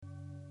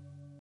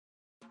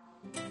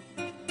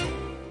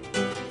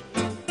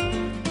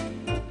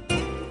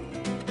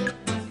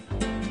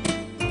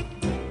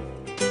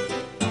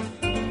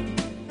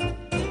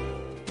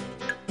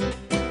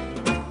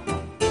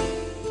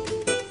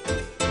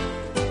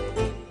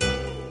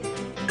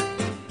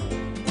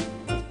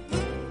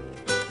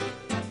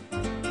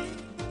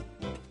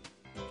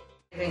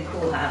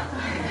啊，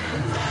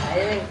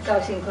高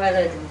兴快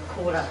乐就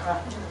哭了啊。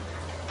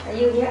Are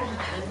you here?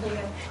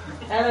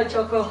 Hello,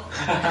 Choco.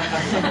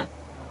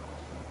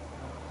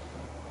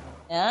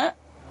 Yeah.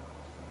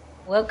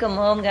 Welcome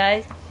home,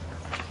 guys.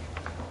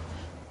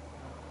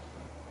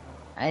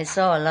 I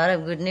saw a lot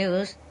of good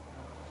news.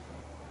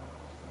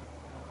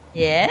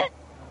 Yeah.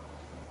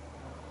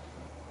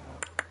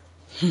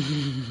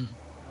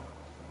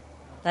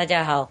 大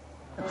家好。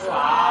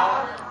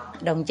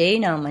đồng chí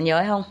nào mà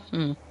giỏi không?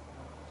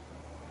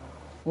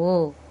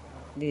 Oh,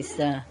 this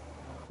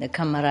the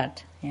comrade,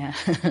 yeah.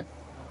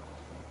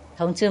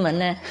 同志们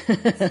呢?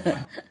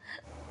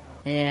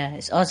 Yeah,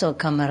 it's also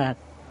comrade.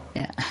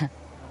 Yeah.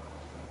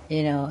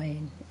 You know,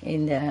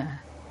 in the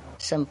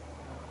some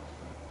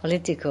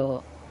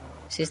political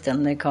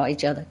system they call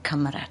each other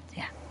comrade.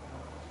 Yeah.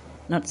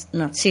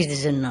 Not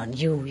citizen, not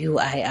you,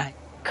 I,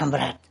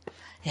 comrade.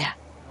 Yeah.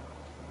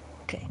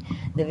 Okay.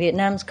 The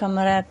Vietnamese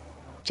comrade,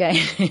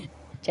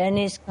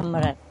 Chinese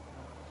comrade.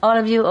 All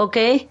of you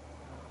okay?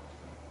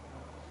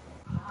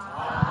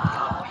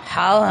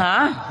 How,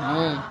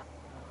 huh?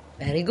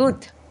 Very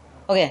good.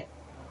 Okay.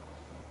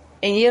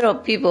 In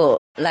Europe,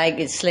 people like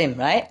it slim,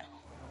 right?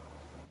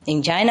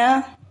 In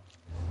China,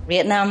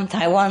 Vietnam,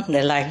 Taiwan,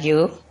 they like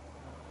you.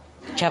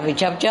 Chubby,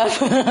 chub.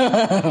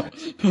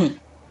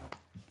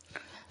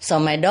 So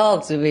my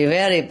dogs will be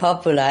very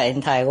popular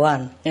in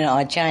Taiwan,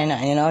 or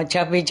China,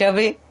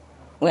 chubby.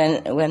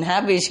 When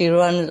happy, she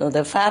runs, or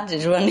the fat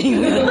is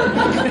running.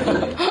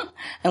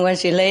 And when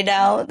she lay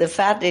down, the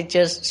fat is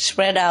just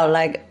spread out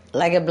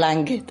like a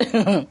blanket.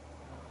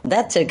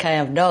 That's the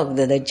kind of dog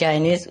that the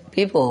Chinese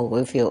people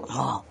will feel,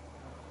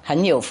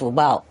 很有福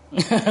报.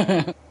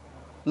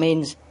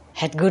 Means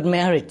had good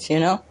merit,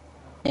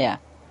 Yeah.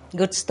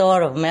 Good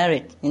store of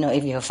merit.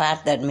 If you're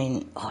fat, that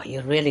means,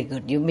 you're really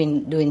good. You've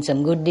been doing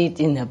some good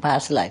deeds in the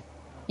past life.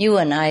 You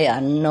and I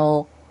are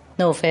no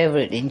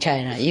favorite in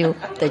China. You,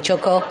 the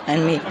Choco,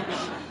 and me.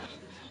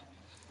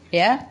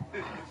 Yeah?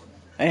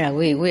 Yeah,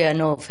 we are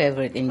no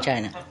favorite in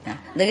China. Yeah.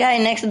 The guy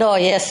next door,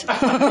 yes.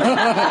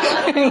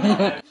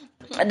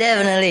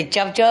 Definitely,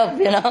 chop,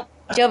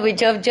 Choppy,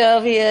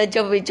 chop here,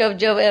 choppy,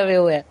 chop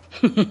everywhere.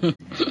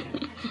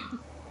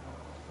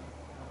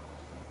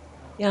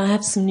 Yeah, I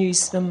have some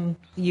news from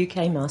the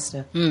UK,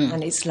 Master,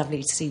 and it's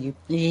lovely to see you.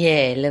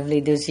 Yeah,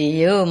 lovely to see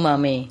you,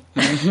 Mummy.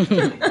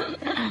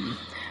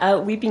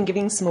 We've been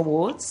giving some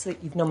awards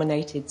that you've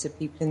nominated to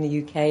people in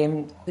the UK,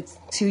 and with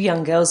two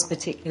young girls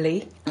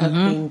particularly have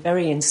been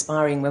very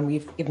inspiring when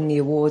we've given the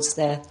awards.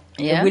 Their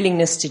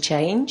willingness to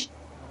change.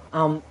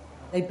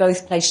 They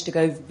both pledged to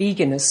go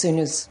vegan as soon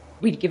as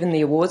we'd given the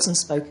awards and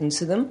spoken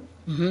to them.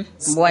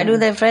 Why do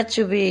they pledge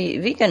to be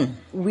vegan?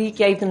 We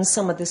gave them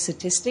some of the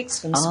statistics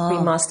from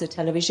Supreme Master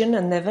Television,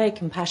 and they're very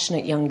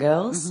compassionate young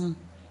girls.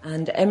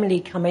 And Emily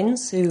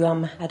Cummins, who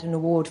had an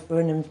award for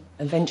an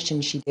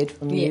invention she did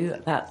from you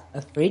about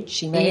a fridge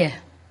she made.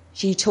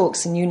 She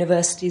talks in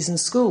universities and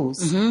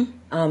schools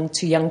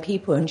to young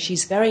people, and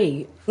she's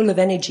very full of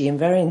energy and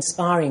very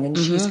inspiring, and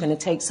she's going to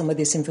take some of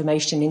this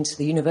information into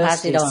the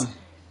universities.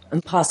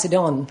 Pass it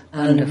on.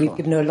 And Wonderful. we've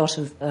given her a lot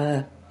of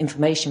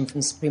information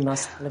from Supreme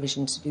Master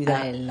Television to do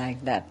that. I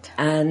like that.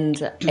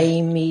 And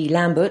Amy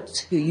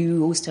Lambert, who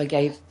you also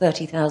gave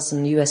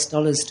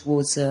 $30,000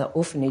 towards an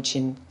orphanage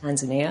in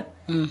Tanzania.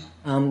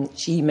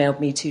 She emailed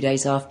me 2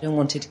 days after and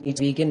wanted to eat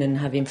vegan and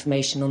have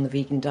information on the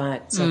vegan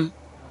diet. So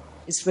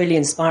it's really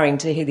inspiring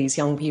to hear these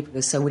young people who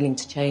are so willing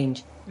to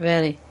change.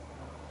 Really?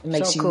 It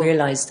makes So you cool.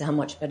 realise how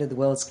much better the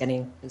world's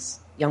getting, because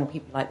young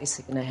people like this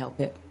are going to help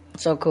it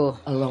So cool.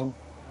 along.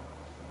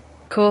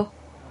 Cool.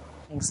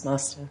 Thanks,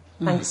 Master.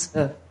 Thanks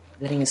for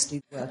letting us do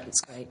the work.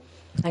 It's great.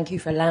 Thank you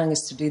for allowing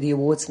us to do the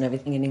awards and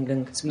everything in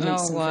England, because we meet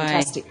some why?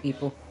 fantastic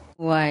people.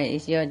 Why?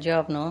 It's your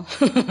job, no?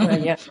 Well,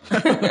 yeah.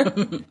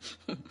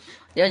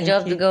 Your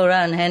job to go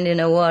around handing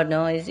award,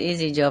 no? It's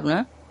easy job,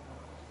 no?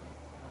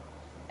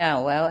 Yeah,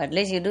 well, at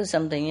least you do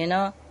something,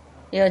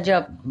 Your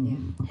job,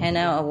 hand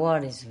out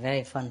award is a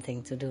very fun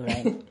thing to do,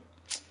 right?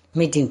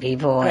 Meeting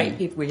people. Great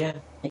people, yeah.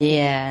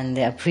 Yeah, and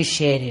they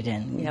appreciate it,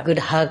 and good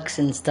hugs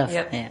and stuff.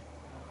 Yep. Yeah.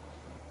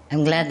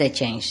 I'm glad they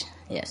changed,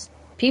 yes.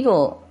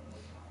 People,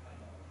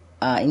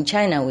 in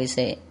China we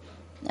say,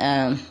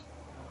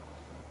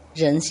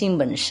 人性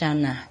本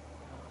善啊.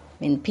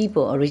 I mean,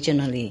 people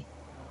originally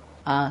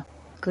are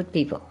good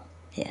people,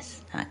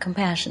 yes, are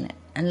compassionate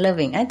and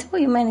loving. I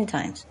told you many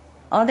times.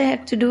 All they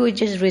have to do is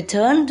just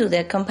return to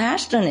their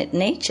compassionate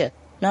nature.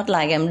 Not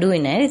like I'm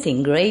doing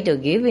anything great or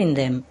giving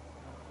them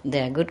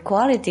their good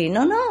quality.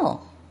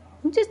 No.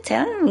 Just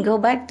tell them, go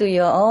back to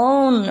your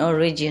own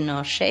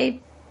original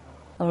shape,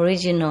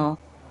 original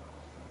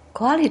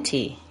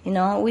quality,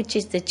 which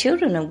is the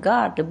children of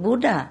God, the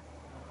Buddha,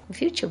 the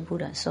future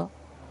Buddha. So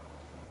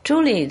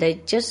truly, they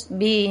just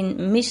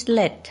been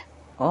misled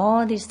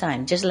all this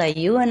time, just like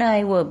you and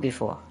I were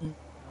before,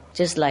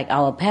 just like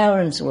our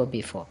parents were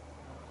before.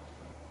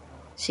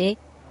 See?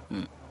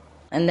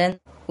 And then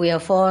we are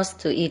forced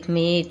to eat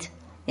meat,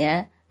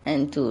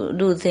 and to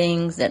do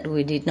things that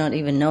we did not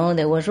even know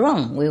that was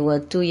wrong. We were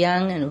too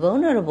young and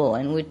vulnerable,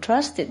 and we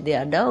trusted the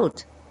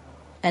adult.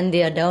 And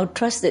the adult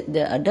trusted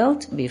the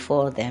adult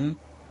before them.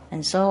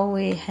 And so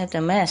we had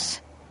a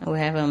mess. We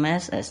have a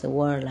mess as the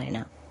world right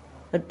now.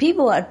 But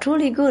people are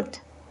truly good.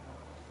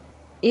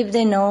 If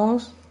they know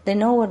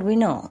what we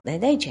know,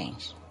 they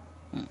change.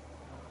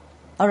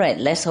 All right,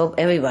 let's hope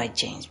everybody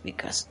change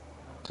because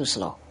too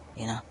slow,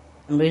 I'm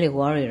really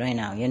worried right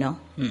now,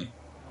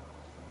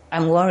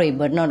 I'm worried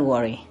but not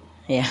worried.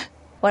 Yeah.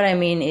 What I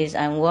mean is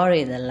I'm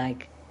worried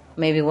that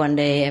maybe one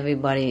day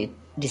everybody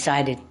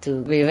decided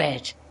to be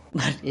veg,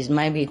 but it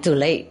might be too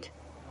late.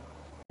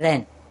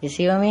 Then, you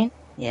see what I mean?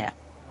 Yeah.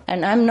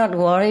 And I'm not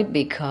worried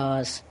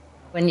because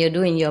when you're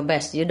doing your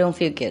best, you don't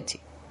feel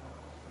guilty.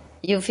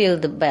 You feel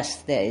the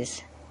best there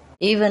is.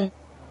 Even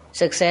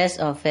success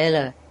or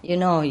failure,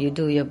 you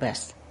do your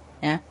best.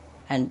 Yeah?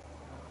 And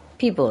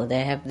people,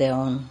 they have their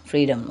own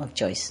freedom of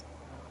choice.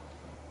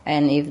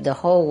 And if the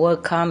whole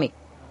world karmic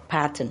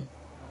pattern,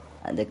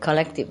 the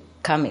collective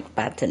karmic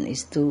pattern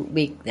is too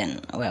big,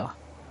 then, well,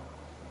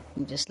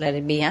 just let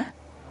it be, huh?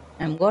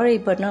 I'm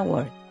worried but not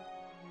worried.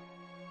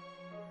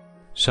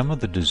 Some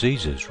of the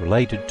diseases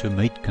related to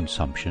meat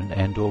consumption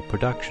and or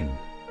production: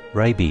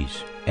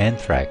 rabies,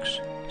 anthrax,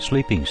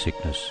 sleeping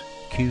sickness,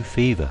 Q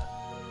fever,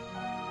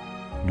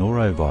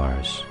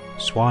 norovirus,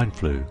 swine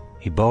flu,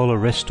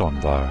 Ebola reston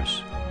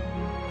virus.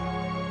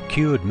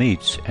 Cured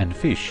meats and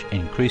fish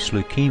increase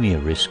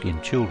leukemia risk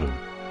in children.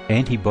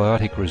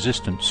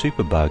 Antibiotic-resistant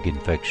superbug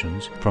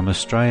infections from a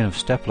strain of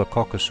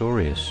Staphylococcus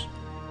aureus.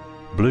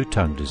 Blue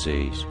tongue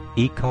disease,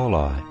 E.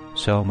 coli,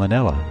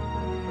 salmonella.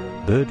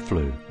 Bird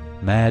flu,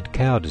 mad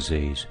cow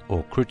disease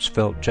or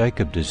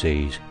Creutzfeldt-Jakob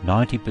disease,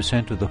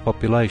 90% of the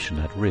population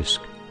at risk.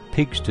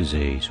 Pig's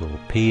disease or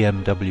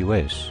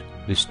PMWS,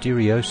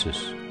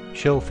 listeriosis,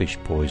 shellfish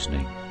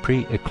poisoning,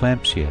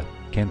 preeclampsia,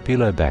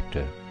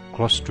 Campylobacter,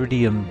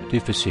 Clostridium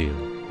difficile,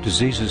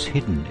 diseases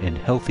hidden in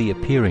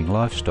healthy-appearing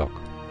livestock.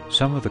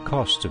 Some of the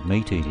costs of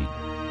meat eating.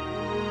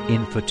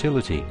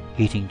 Infertility.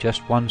 Eating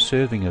just one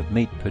serving of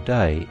meat per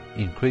day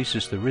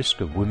increases the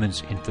risk of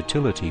women's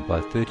infertility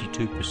by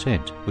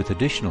 32%, with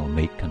additional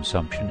meat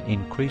consumption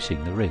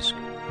increasing the risk.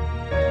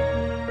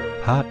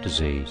 Heart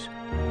disease.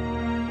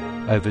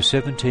 Over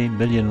 17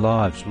 million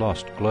lives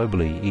lost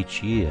globally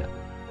each year.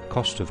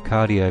 Cost of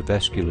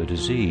cardiovascular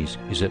disease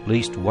is at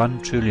least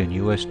 $1 trillion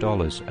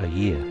a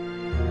year.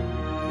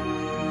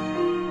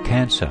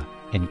 Cancer.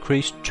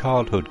 Increased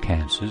childhood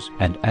cancers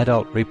and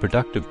adult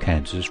reproductive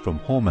cancers from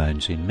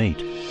hormones in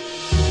meat.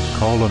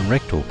 Colon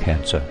rectal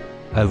cancer.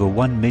 Over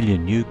 1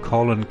 million new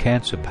colon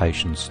cancer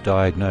patients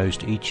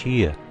diagnosed each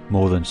year,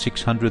 more than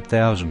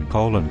 600,000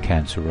 colon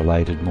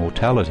cancer-related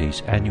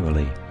mortalities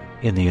annually.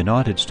 In the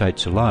United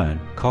States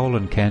alone,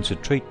 colon cancer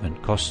treatment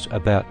costs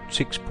about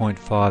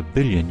 $6.5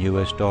 billion.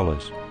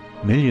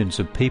 Millions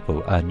of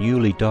people are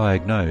newly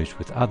diagnosed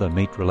with other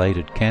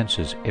meat-related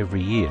cancers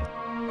every year.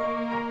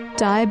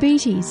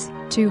 Diabetes.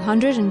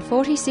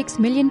 246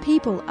 million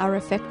people are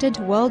affected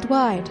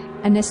worldwide.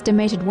 An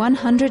estimated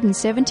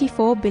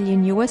 $174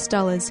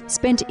 billion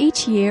spent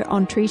each year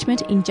on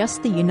treatment in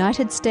just the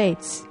United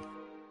States.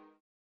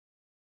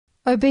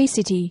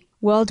 Obesity.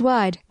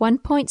 Worldwide,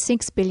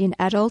 1.6 billion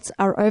adults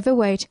are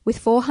overweight, with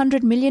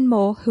 400 million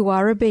more who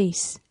are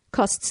obese.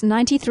 Costs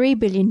 $93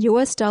 billion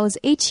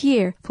each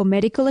year for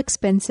medical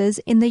expenses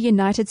in the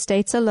United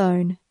States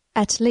alone.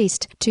 At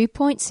least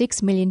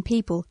 2.6 million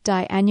people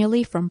die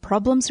annually from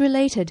problems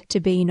related to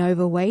being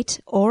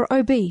overweight or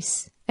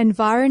obese.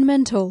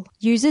 Environmental.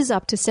 Uses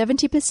up to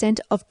 70%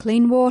 of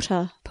clean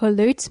water.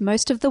 Pollutes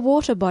most of the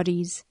water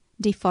bodies.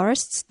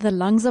 Deforests the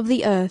lungs of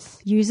the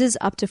earth. Uses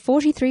up to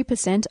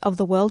 43% of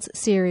the world's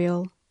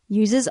cereal.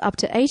 Uses up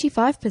to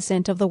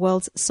 85% of the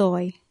world's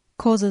soy.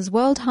 Causes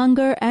world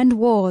hunger and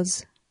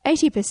wars.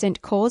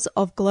 80% cause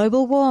of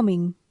global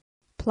warming.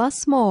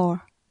 Plus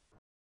more.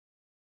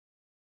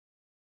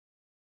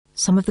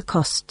 Some of the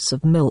costs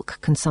of milk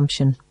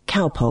consumption.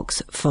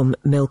 Cowpox from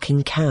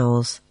milking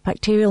cows.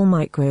 Bacterial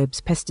microbes,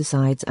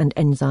 pesticides and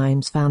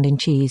enzymes found in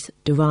cheese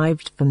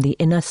derived from the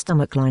inner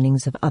stomach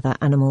linings of other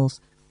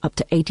animals. Up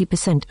to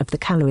 80% of the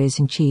calories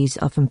in cheese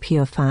are from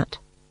pure fat.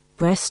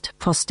 Breast,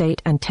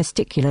 prostate and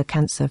testicular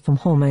cancer from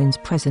hormones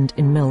present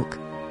in milk.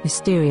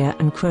 Listeria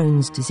and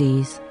Crohn's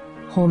disease.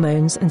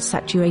 Hormones and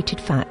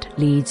saturated fat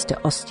leads to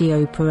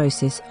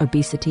osteoporosis,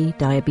 obesity,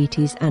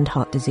 diabetes and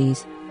heart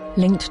disease.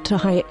 Linked to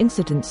higher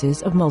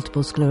incidences of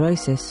multiple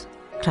sclerosis.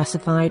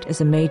 Classified as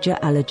a major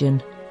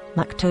allergen.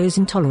 Lactose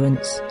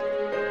intolerance.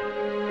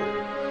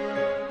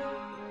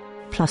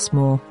 Plus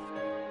more.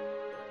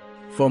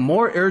 For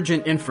more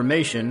urgent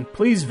information,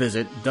 please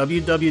visit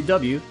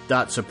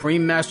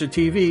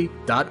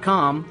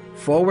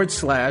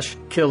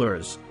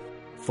www.suprememastertv.com/killers.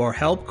 For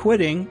help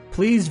quitting,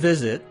 please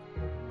visit.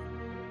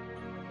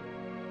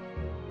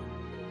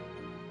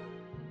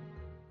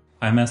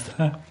 Hi,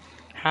 Master.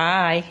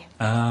 Hi.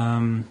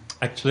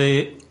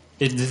 Actually,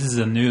 this is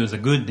a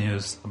good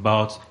news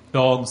about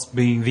dogs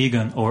being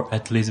vegan or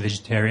at least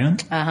vegetarian.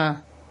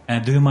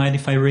 Do you mind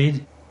if I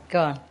read?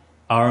 Go on.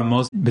 Our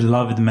most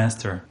beloved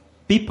master.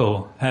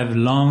 People have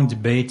long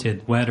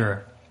debated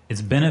whether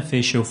it's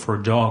beneficial for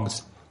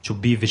dogs to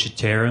be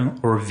vegetarian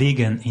or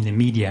vegan in the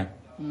media.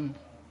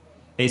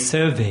 A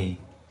survey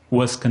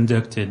was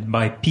conducted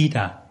by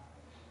PETA,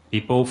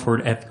 People for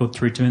the Ethical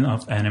Treatment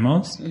of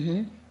Animals,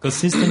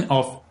 consisting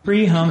of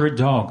 300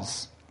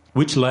 dogs,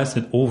 which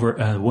lasted over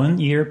a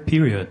 1-year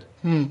period.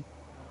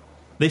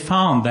 They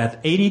found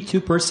that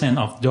 82%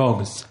 of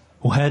dogs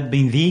who had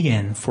been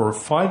vegan for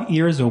 5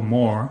 years or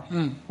more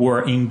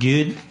were in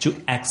good to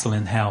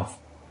excellent health.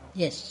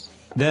 Yes.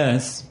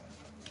 Thus,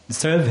 the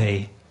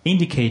survey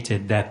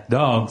indicated that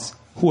dogs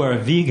who are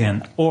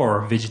vegan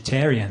or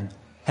vegetarian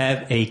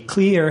have a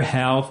clear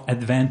health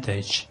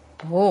advantage,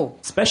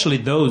 especially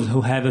those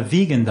who have a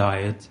vegan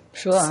diet,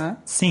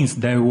 since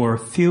there were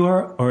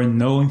fewer or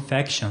no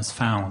infections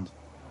found.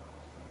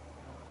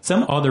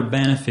 Some other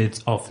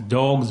benefits of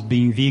dogs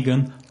being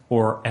vegan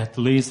or at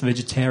least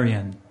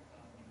vegetarian.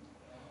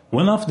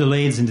 One of the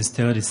ladies in the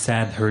study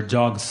said her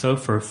dog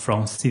suffered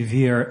from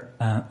severe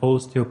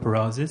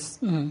osteoporosis.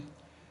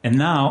 And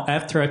now,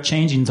 after a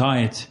change in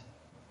diet,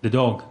 the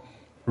dog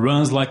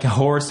runs like a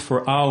horse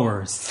for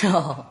hours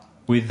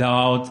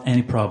without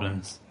any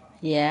problems.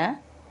 Yeah?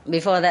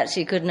 Before that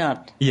she could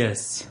not?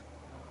 Yes.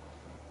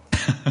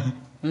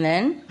 And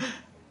then?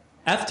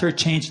 After a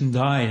change in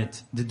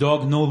diet, the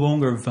dog no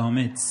longer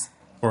vomits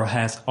or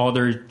has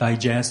other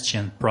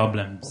digestion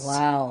problems.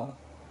 Wow.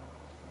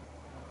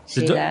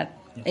 See that?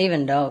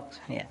 Even dogs,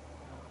 yeah.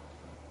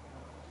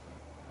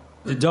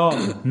 The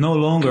dog no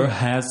longer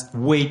has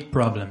weight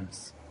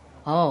problems.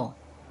 Oh.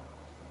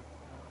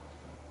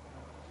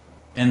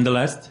 And the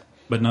last,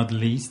 but not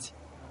least,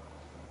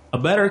 a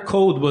better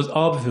coat was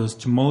obvious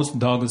to most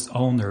dogs'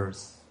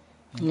 owners.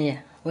 Yeah,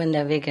 when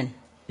they're vegan.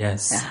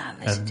 Yes,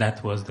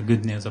 that was the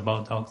good news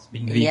about dogs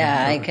being vegan.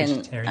 Yeah,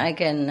 I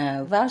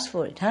can vouch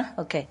for it, huh?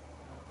 Okay.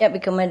 Yeah,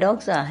 because my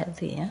dogs are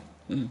healthy,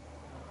 yeah.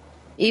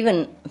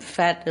 Even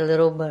fat, a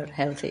little but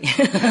healthy.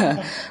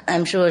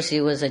 I'm sure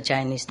she was a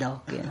Chinese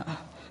dog, you know.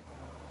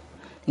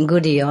 And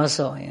Goody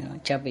also, you know,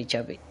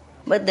 chubby.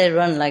 But they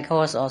run like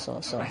horse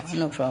also, so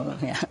no problem,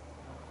 yeah.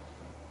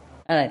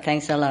 All right,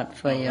 thanks a lot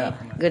for your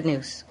good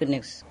news.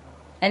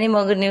 Any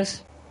more good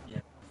news? Yeah.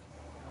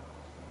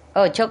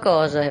 Oh, Choco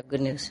also have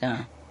good news,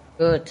 yeah.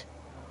 Good.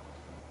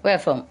 Where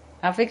from?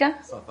 Africa?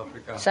 South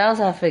Africa. South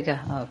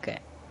Africa, okay.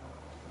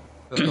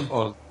 First of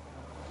all,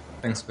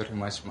 thanks very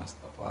much,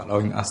 Master, for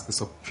allowing us this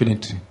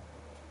opportunity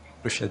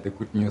to share the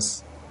good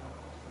news.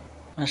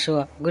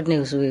 Sure, good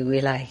news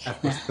we like.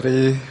 I've got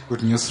 3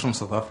 good news from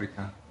South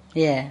Africa.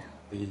 Yeah.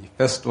 The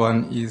first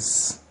one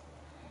is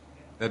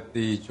that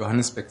the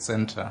Johannesburg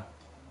Center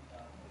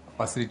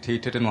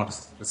facilitated and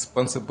was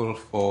responsible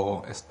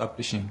for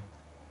establishing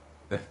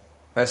the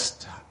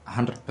first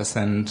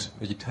 100%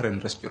 vegetarian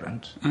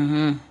restaurant.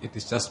 It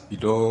is just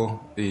below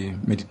the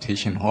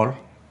meditation hall.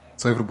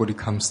 So everybody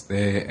comes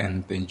there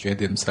and they enjoy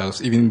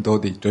themselves, even though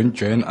they don't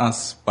join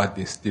us, but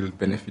they still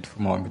benefit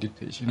from our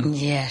meditation.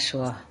 Yeah,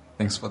 sure.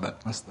 Thanks for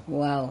that, Master.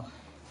 Wow.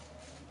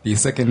 The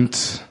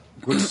second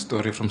good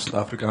story from South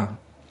Africa,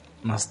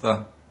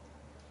 Master,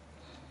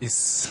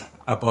 is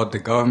about the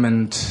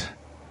government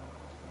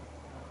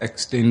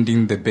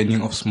extending the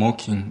banning of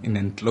smoking in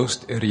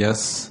enclosed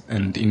areas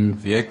and in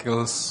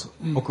vehicles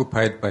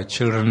occupied by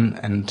children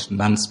and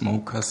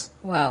non-smokers.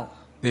 Wow.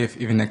 They've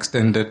even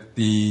extended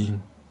the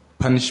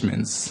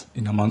punishments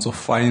in amounts of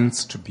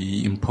fines to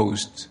be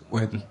imposed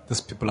when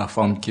these people are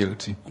found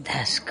guilty.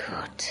 That's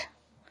good.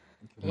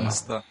 Thank you,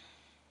 Master.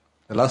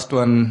 The last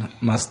one,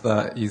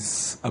 Master,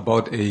 is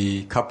about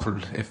a couple,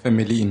 a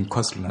family in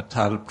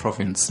KwaZulu-Natal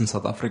province in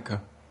South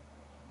Africa,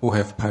 who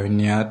have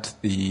pioneered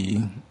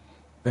the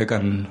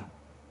vegan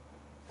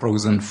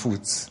frozen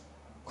foods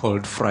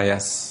called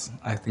fryers.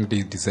 I think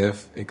they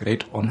deserve a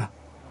great honor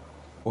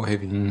for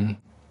having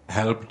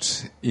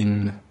helped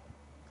in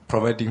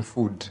providing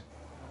food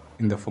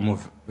in the form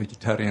of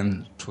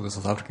vegetarian to the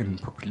South African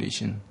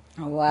population.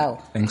 Oh,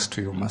 wow. Thanks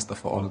to you, Master,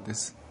 for all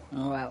this.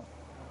 Oh, wow.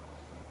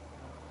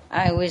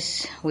 I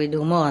wish we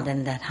do more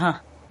than that, huh?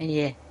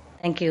 Yeah.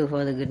 Thank you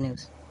for the good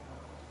news.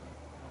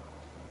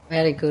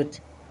 Very good,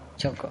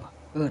 Choco.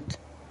 Good.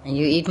 And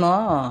you eat more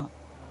or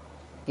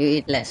you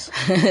eat less?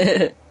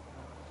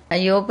 Are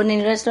you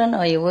opening a restaurant or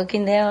are you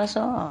working there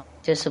also or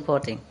just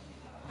supporting?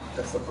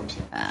 Just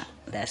supporting.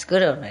 That's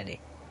good already.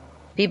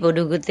 People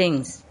do good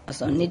things.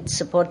 Also need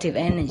supportive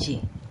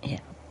energy. Yeah.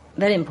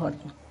 Very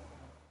important.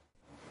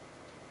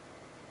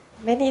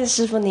 梅丽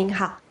师傅您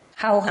好，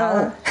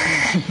好，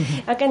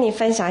要跟你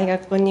分享一个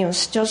good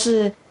news， 就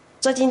是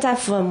最近在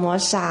福尔摩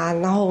沙，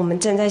然后我们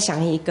正在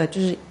响应一个就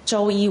是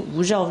周一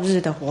无肉日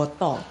的活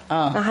动，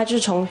那它就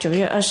是從9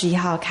月21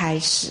號開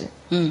始，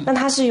那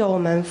它是由我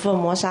們福爾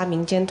摩沙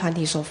民間團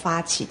體所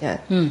發起的，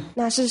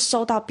那是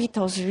受到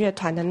Beatles 樂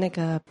團的那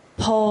個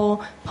Paul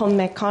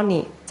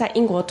McCartney 在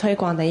英國推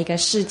廣的一個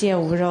世界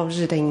無肉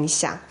日的影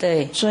響，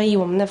對，所以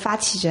我們的發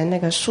起人那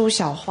個蘇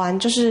小歡，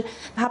就是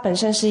他本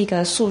身是一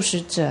個素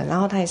食者，然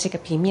後他也是一個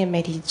平面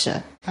媒體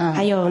者，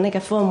還有那個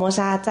福爾摩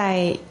沙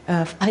在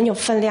很有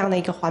分量的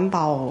一個環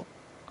保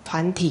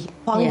團體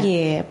荒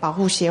野保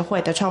護協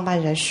會的創辦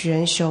人徐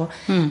仁修，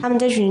他們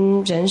這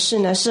群人士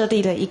呢設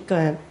立了一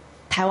個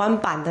台湾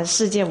版的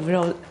世界无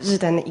肉日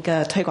的一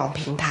个推广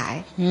平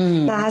台。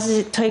那它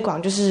是推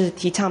广就是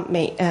提倡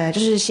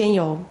就是先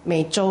有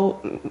每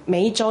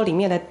一周里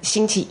面的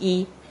星期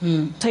一，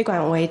推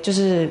广为就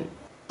是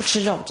不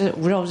吃肉，就是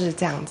无肉日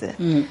这样子。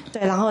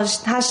对，然后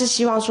他是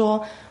希望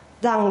说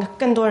让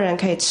更多人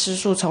可以吃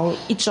素，从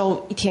一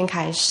周一天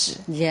开始。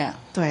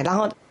对，然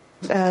后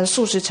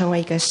素食成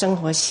为一个生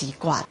活习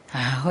惯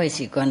啊，会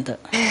习惯的。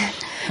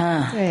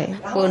对，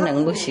不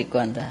能不习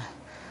惯的。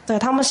对，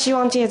他们希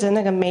望借着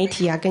那个媒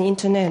体啊，跟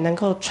Internet 能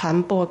够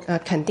传播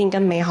肯定跟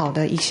美好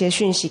的一些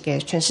讯息给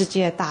全世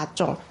界的大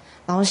众，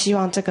然后希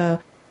望这个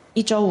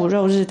一周无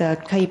肉日的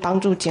可以帮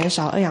助减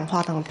少二氧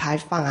化碳排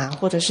放啊，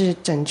或者是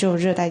拯救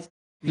热带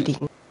雨林，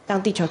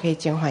让地球可以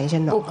减缓一些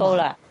暖化。不够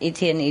了，一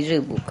天一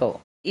日不够，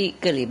一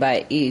个礼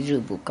拜一日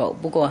不够。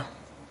不过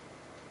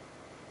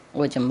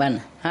我怎么办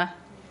呢？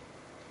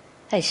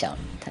太小了。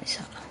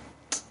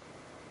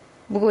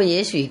不过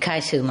也许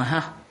开始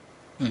嘛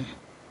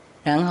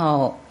然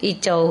后一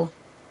周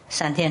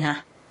3天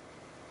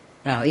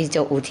然后一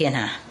周5天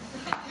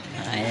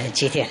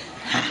7天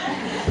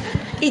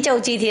一周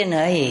7天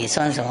而已，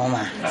算什么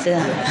嘛？是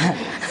吧？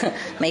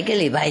每个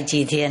礼拜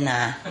7天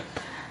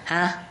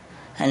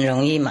很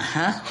容易嘛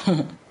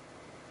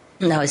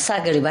然后下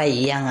个礼拜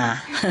一样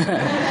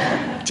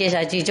接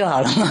下去就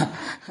好了嘛。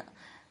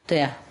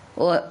对啊，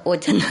我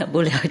真的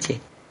不了解，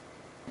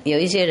有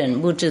一些人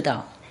不知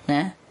道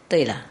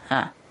对了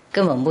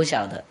根本不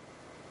晓得。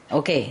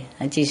OK，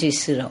 继续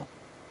吃肉。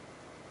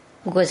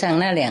不过像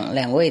那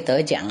两位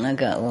得奖那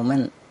个，我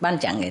们颁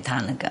奖给他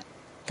那个，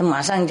他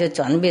马上就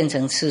转变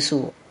成吃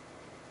素。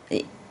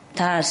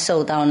他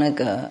受到那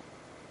个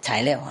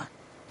材料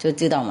就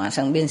知道马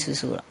上变吃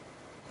素了。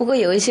不过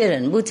有一些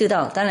人不知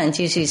道，当然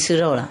继续吃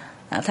肉了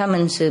他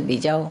们是比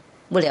较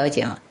不了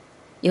解嘛。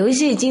有一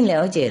些已经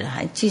了解了，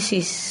还继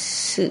续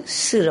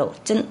吃肉，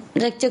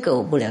这个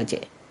我不了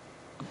解。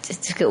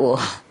这个我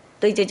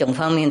对这种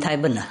方面太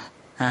笨了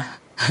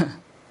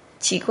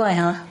奇怪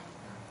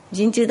已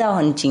经知道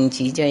很紧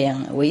急，这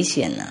样危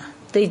险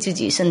对自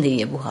己身体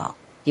也不好，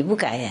也不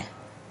改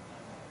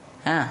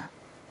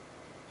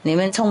你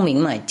们聪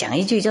明嘛，讲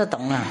一句就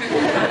懂了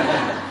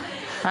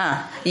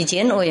以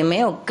前我也没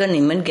有跟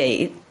你们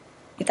给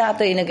一大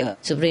堆那个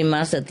Supreme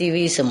Master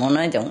TV 什么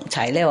那种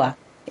材料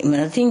你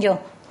们听就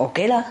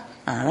OK 了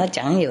那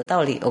讲有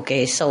道理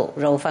OK， 瘦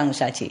肉放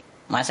下去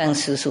马上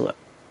吃素了，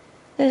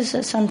这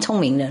是算聪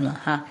明人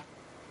嘛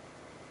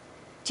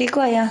奇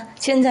怪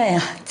现在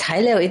材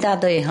料一大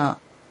堆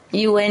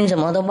UN 什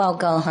么都报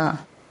告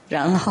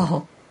然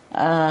后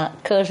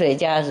科学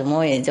家什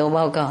么也都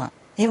报告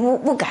也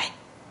不改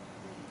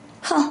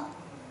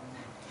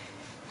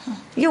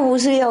又不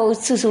是要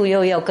吃素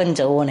又要跟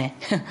着我呢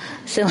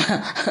是吗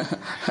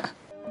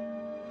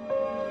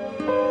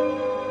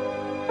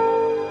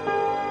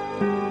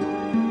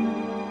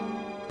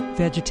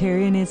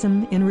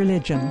Vegetarianism in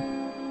religion.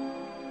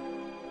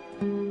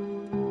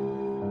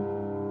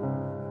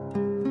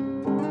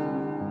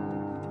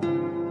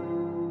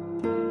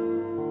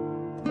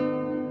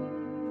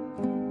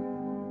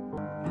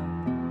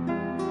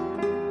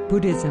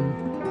 Buddhism.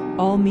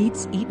 All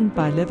meats eaten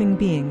by living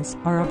beings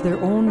are of their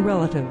own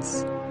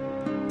relatives.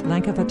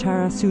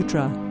 Lankavatara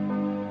Sutra.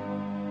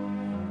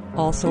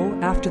 Also,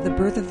 after the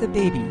birth of the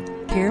baby,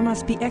 care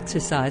must be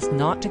exercised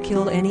not to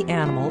kill any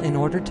animal in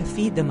order to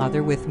feed the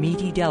mother with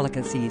meaty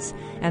delicacies,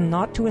 and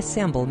not to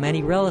assemble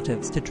many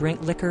relatives to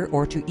drink liquor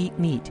or to eat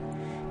meat,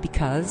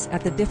 because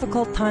at the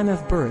difficult time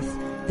of birth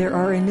there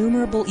are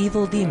innumerable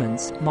evil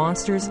demons,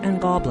 monsters,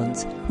 and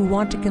goblins who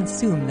want to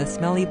consume the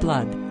smelly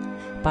blood.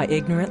 By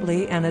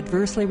ignorantly and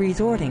adversely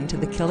resorting to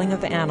the killing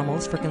of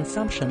animals for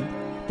consumption,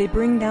 they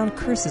bring down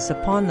curses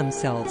upon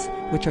themselves,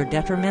 which are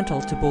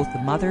detrimental to both the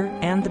mother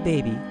and the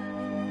baby.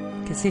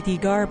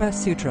 Ksitigarbha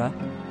Sutra.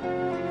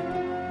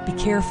 Be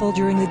careful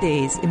during the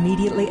days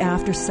immediately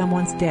after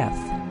someone's death,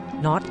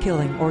 not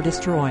killing or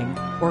destroying,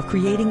 or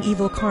creating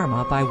evil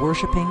karma by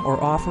worshipping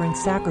or offering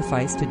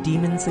sacrifice to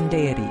demons and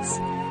deities,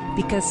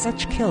 because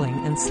such killing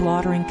and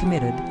slaughtering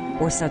committed,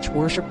 or such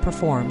worship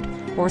performed,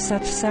 or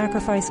such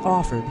sacrifice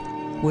offered,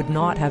 would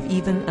not have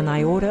even an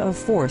iota of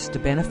force to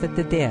benefit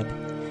the dead,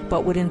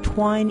 but would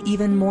entwine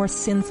even more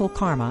sinful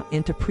karma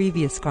into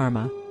previous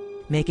karma,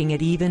 making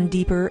it even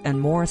deeper and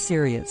more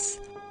serious.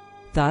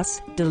 Thus,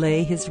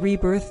 delay his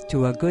rebirth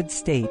to a good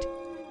state.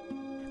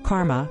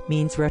 Karma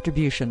means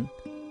retribution.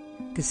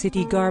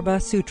 Ksitigarbha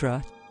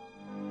Sutra.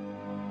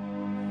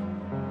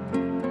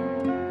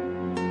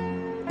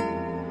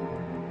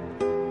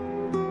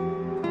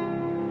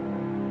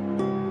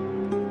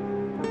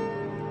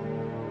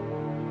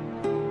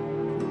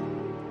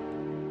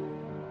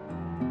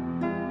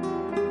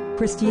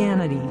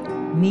 Christianity.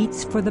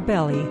 Meats for the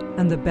belly,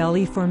 and the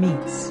belly for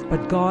meats,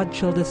 but God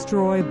shall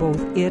destroy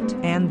both it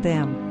and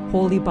them.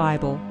 Holy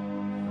Bible.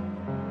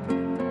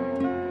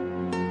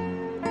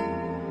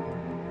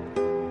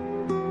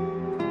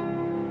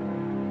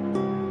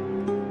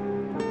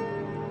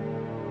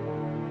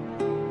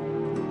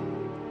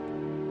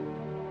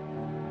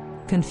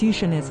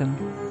 Confucianism.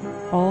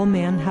 All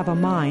men have a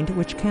mind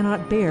which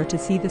cannot bear to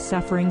see the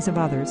sufferings of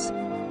others.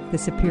 The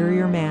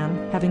superior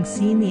man, having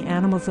seen the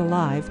animals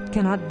alive,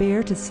 cannot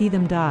bear to see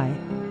them die.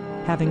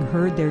 Having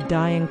heard their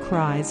dying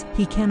cries,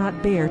 he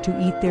cannot bear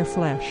to eat their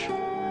flesh.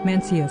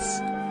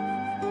 Mencius.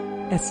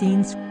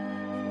 Essenes.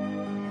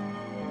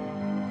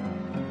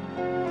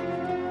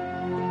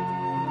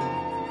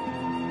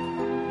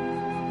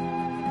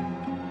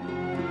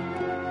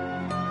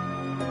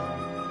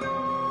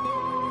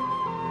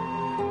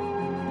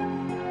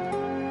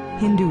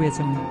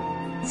 Hinduism.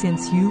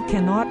 Since you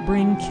cannot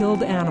bring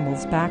killed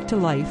animals back to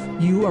life,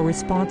 you are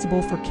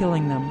responsible for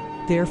killing them.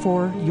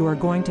 Therefore, you are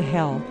going to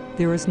hell.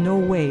 There is no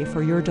way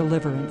for your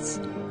deliverance.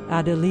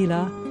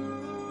 Adalila.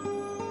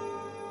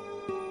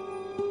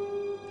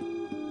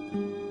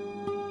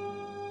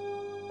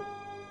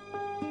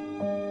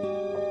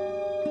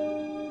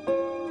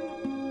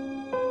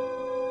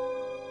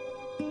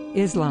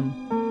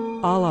 Islam.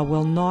 Allah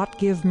will not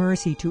give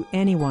mercy to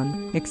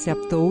anyone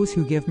except those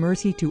who give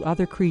mercy to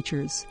other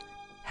creatures.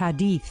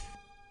 Hadith.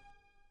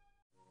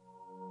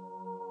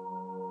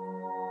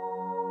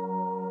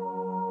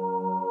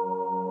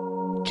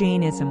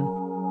 Jainism.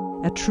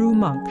 A true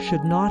monk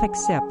should not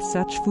accept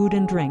such food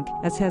and drink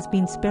as has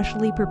been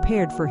specially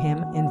prepared for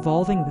him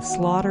involving the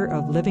slaughter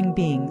of living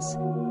beings.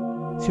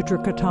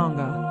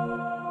 Sutrakatanga.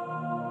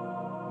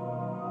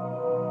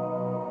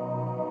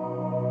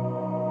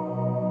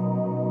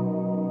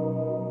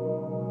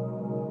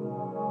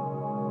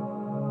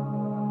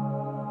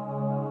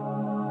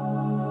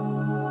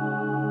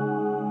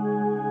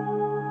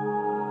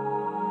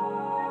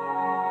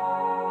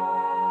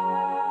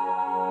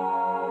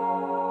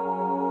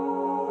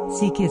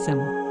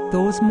 Sikhism.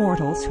 Those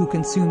mortals who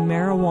consume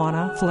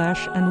marijuana,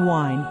 flesh, and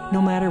wine,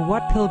 no matter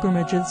what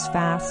pilgrimages,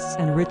 fasts,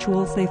 and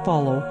rituals they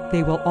follow,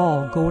 they will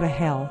all go to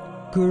hell.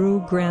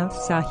 Guru Granth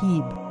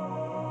Sahib.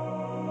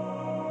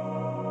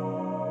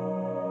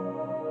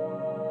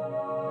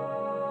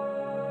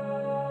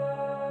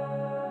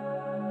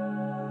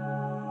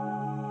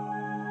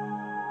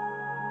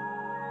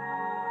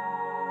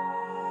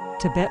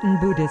 Tibetan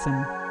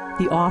Buddhism.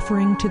 The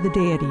offering to the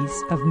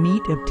deities of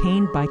meat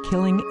obtained by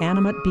killing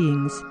animate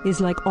beings is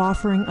like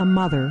offering a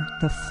mother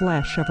the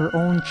flesh of her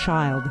own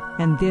child,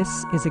 and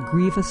this is a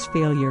grievous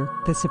failure,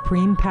 the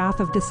supreme path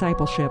of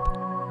discipleship.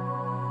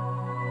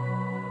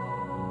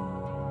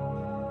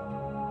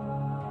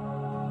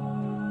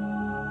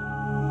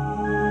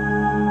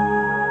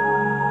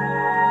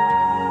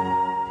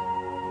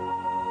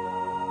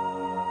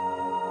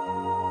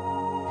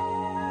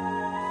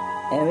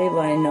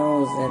 Everybody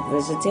knows that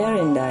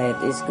vegetarian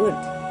diet is good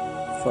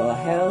for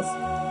health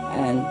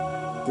and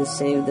to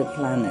save the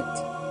planet.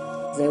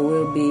 They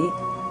will be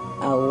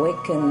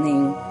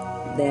awakening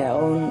their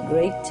own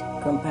great,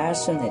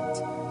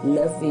 compassionate,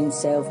 loving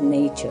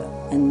self-nature,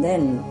 and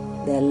then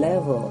their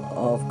level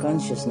of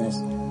consciousness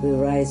will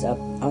rise up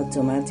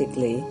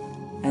automatically,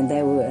 and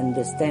they will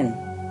understand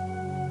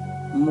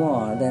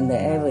more than they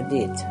ever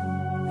did,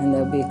 and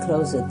they'll be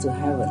closer to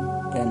heaven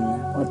than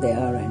what they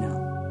are right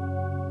now.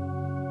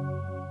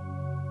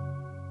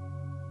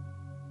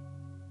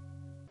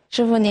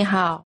 师父你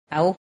好。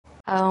好。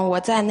我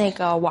在那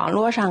个网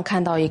络上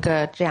看到一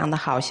个这样的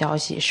好消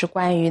息，是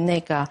关于那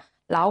个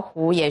老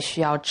虎也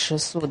需要吃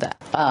素的。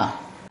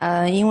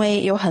因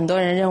为有很多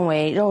人认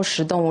为肉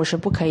食动物是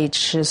不可以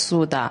吃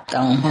素的，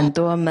很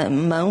多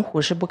猛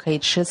虎是不可以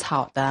吃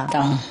草的。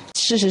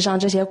事实上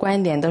这些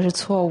观点都是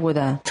错误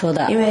的。错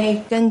的。因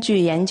为根据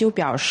研究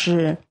表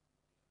示，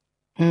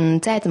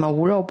再怎么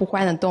无肉不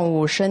欢的动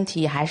物，身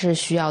体还是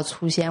需要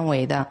粗纤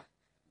维的。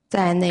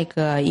在那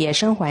个野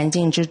生环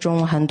境之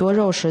中，很多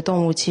肉食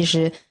动物其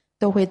实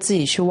都会自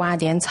己去挖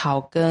点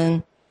草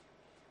根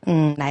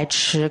来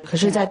吃。可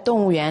是在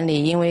动物园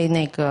里，因为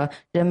那个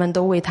人们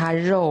都喂它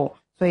肉，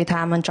所以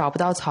他们找不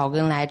到草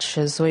根来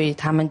吃，所以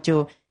他们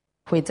就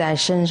会在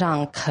身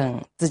上啃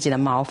自己的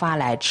毛发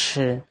来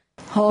吃。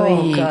所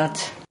以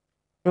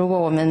如果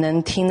我们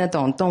能听得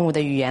懂动物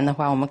的语言的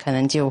话，我们可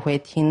能就会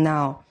听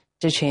到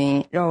这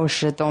群肉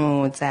食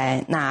动物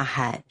在呐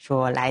喊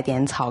说来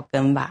点草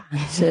根吧。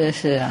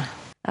是啊。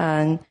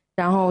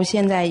然后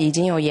现在已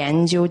经有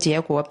研究结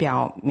果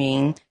表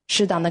明，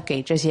适当的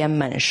给这些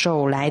猛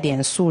兽来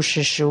点素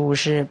食食物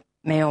是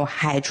没有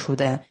害处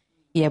的，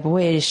也不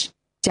会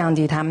降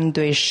低他们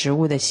对食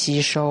物的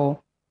吸收。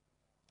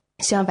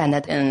相反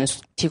的，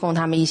提供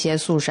他们一些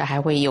素食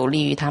还会有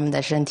利于他们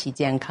的身体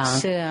健康。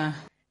是啊。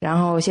然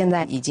后现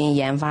在已经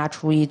研发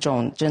出一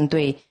种针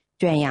对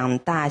圈养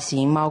大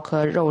型猫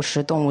科肉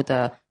食动物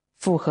的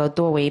复合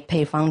多维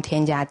配方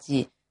添加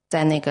剂，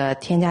在那个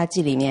添加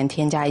剂里面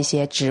添加一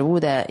些植物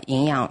的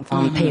营养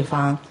配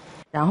方，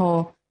然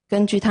后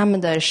根据他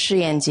们的试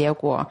验结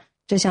果，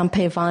这项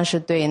配方是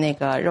对那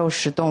个肉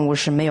食动物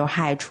是没有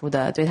害处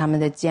的，对他们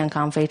的健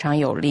康非常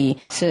有利。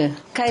是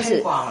开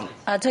始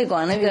推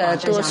广那个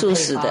多素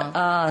食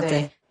的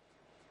对，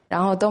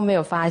然后都没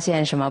有发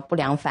现什么不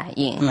良反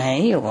应。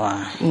没有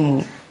啊。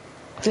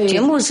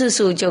全部吃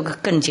素就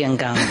更健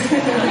康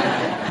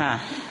哈。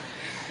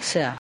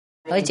是啊，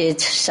而且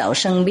少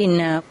生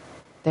病啊。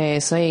对，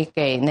所以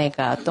给那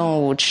个动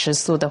物吃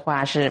素的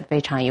话是非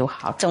常有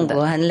好处的。中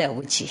国很了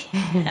不起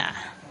啊！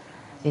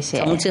谢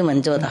谢。同志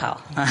们做得好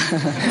啊，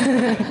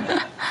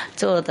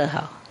做得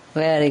好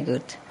 ，very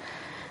good。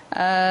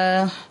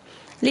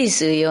历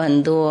史有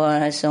很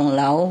多，像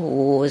老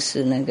虎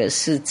是那个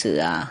狮子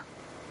啊，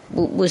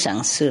不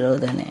想吃肉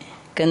的呢。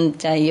跟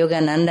在尤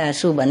干南的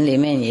书本里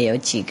面也有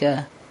几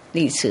个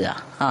例子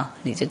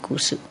历子故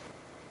事。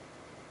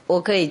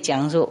我可以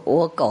讲说，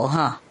我狗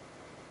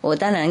我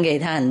当然给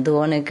它很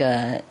多那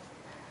个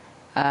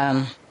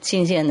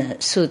新鲜的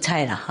蔬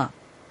菜了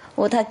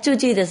它出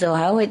去的时候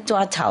还会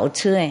抓草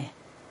吃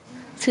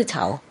吃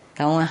草，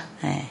懂吗？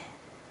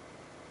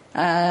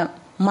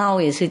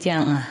猫也是这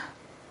样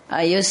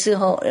有时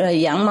候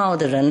养猫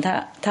的人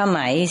他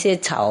买一些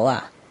草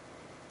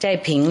在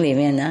瓶里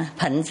面呢，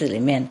盆子里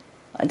面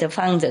就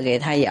放着给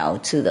它咬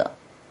吃的。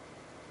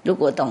如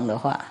果懂的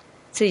话，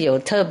是有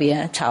特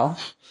别草。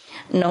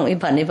弄一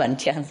盆一盆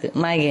这样子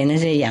卖给那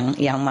些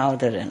养猫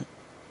的人，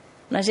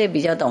那些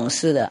比较懂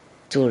事的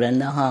主人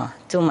的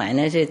就买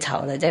那些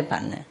草的在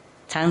盘的，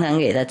常常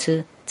给他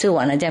吃，吃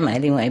完了再买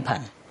另外一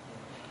盘，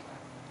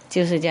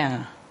就是这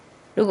样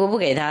如果不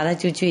给他，他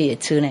就去也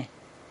吃呢。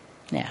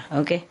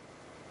OK。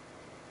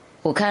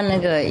我看那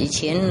个以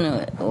前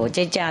我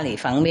在家里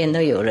旁边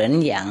都有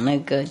人养那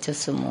个叫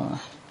什么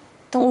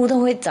动物，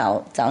都会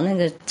找那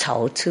个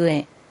草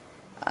吃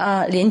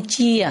连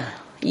鸡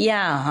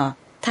鸭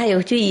他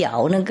有去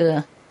咬那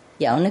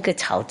个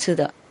草吃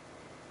的。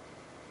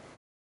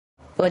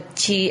我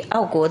去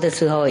澳国的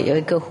时候，有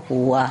一个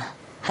湖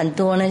很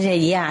多那些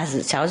鸭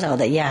子，小小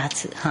的鸭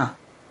子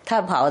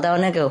他跑到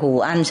那个湖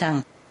岸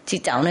上去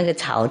找那个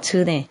草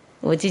吃呢，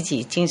我自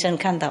己亲身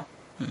看到。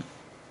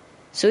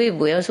所以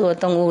不要说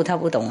动物他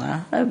不懂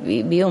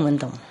比我们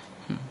懂。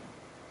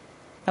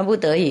他不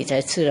得已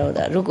才吃肉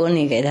的，如果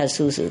你给他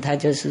素食，他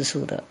就是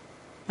素的，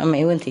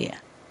没问题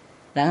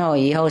然后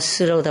以后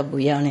吃肉他不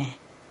要呢。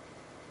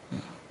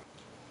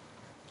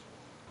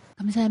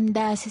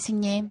감사합니다,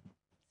 스승님.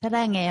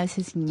 사랑해요,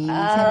 스승님.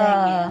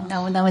 사랑해요.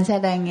 너무너무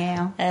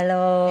사랑해요.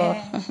 Hello.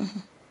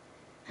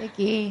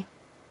 여기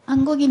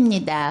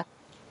한국입니다.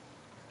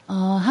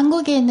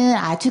 한국에는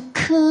아주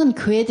큰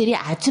교회들이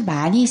아주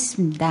많이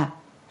있습니다.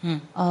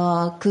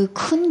 그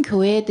큰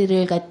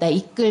교회들을 갖다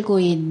이끌고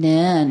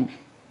있는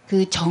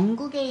그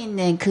전국에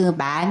있는 그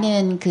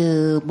많은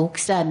그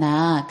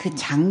목사나 그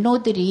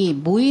장로들이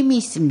모임이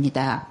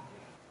있습니다.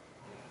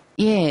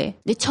 예.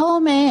 근데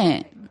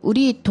처음에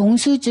우리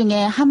동수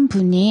중에 한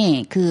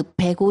분이 그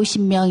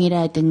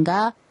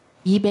 150명이라든가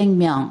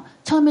 200명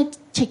처음에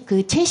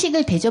그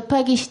채식을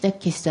대접하기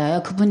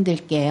시작했어요.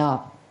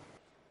 그분들께요.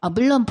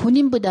 물론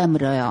본인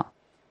부담으로요.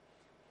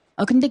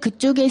 근데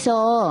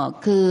그쪽에서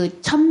그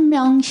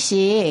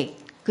 1000명씩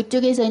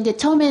그쪽에서 이제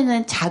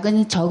처음에는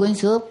적은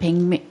수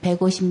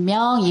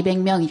 150명,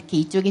 200명 이렇게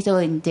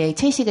이쪽에서 이제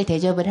채식을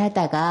대접을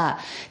하다가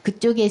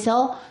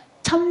그쪽에서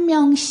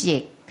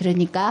 1000명씩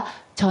그러니까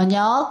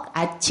저녁,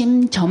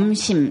 아침,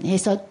 점심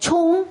해서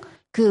총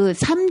그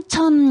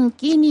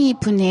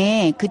 3000끼니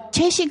분의 그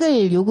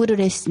채식을 요구를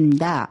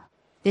했습니다.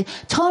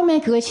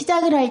 처음에 그걸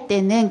시작을 할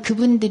때는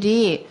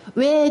그분들이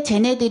왜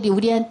쟤네들이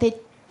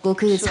우리한테 그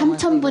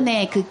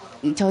 3000분의 그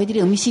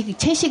저희들이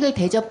채식을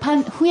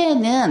대접한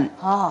후에는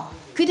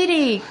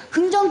그들이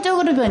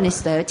긍정적으로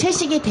변했어요.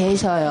 채식에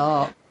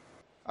대해서요.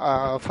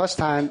 First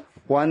time,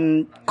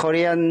 one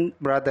Korean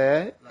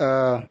brother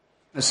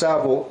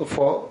served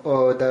for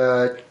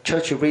the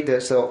church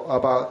readers,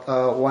 about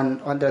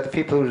 100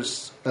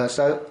 people's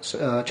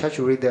church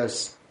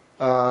readers,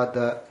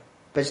 the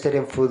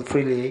vegetarian food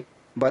freely.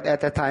 But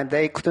at that time,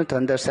 they couldn't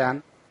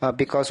understand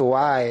because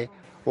why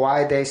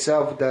they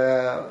serve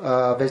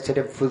the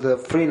vegetarian food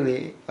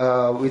freely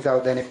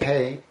without any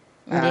pay.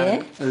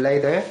 And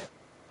later,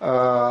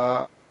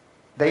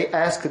 they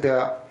asked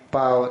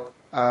about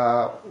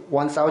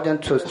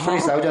 1,000 to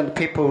 3,000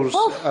 people's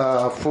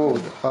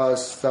food.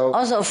 So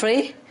also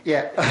free?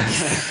 Yeah.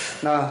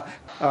 No.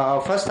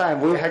 First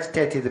time we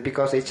hesitated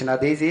because it's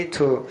not easy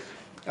to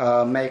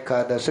make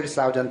the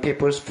 3,000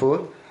 people's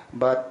food,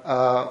 but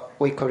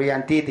we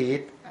Korean did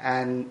it,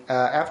 and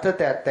after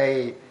that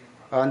they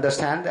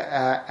understand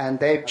and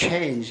they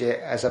change it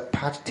as a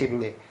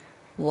positively.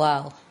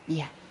 Wow.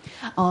 Yeah.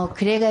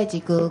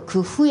 그래가지고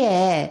그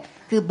후에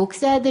그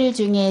목사들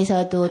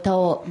중에서도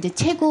더 이제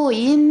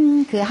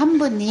최고인 그 한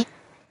분이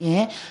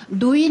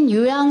노인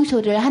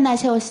요양소를 하나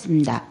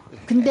세웠습니다.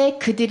 근데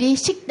그들이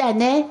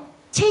식단을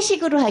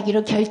채식으로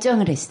하기로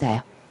결정을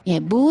했어요.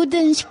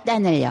 모든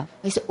식단을요.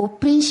 그래서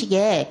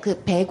오픈식에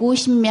그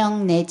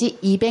 150명 내지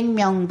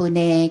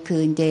 200명분의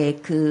그 이제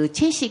그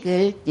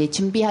채식을 이제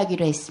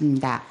준비하기로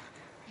했습니다.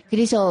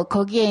 그래서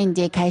거기에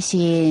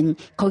계신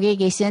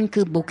그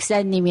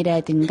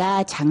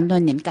목사님이라든가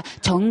장로님, 그러니까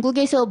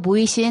전국에서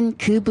모이신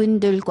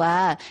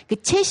그분들과 그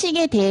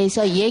채식에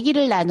대해서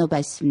얘기를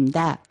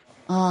나눠봤습니다.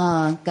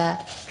 그러니까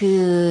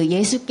그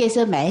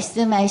예수께서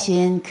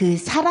말씀하신 그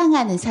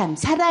사랑하는 삶,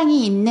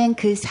 사랑이 있는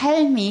그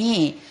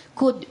삶이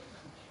곧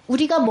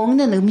우리가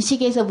먹는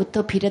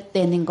음식에서부터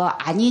비롯되는 거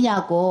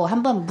아니냐고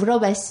한번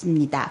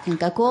물어봤습니다.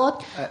 그러니까 곧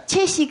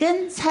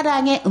채식은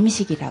사랑의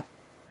음식이라고.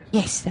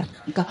 Yes.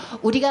 그러니까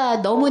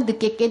우리가 너무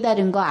늦게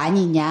깨달은 거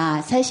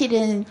아니냐.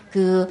 사실은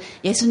그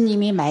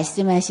예수님이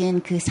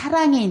말씀하신 그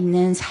사랑에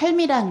있는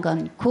삶이란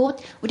건 곧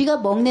우리가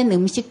먹는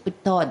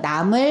음식부터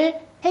남을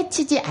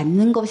해치지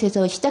않는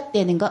것에서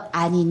시작되는 거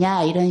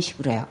아니냐 이런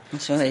식으로요.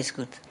 So it's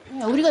good.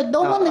 우리가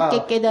너무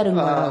늦게 깨달은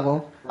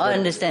거라고. I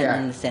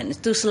understand.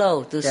 It's too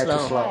slow.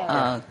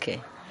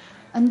 Okay.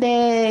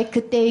 근데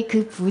그때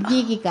그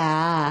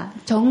분위기가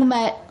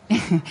정말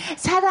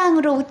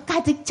사랑으로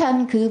가득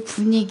찬 그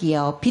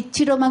분위기요.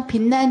 빛으로 막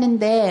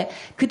빛나는데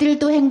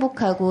그들도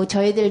행복하고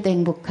저희들도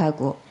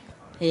행복하고.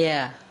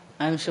 Yeah,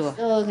 I'm sure.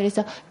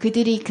 그래서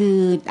그들이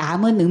그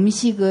남은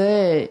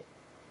음식을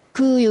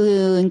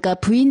그러니까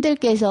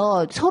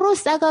부인들께서 서로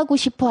싸가고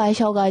싶어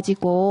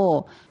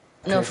하셔가지고.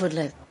 No food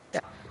left.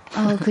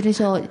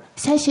 그래서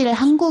사실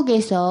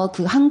한국에서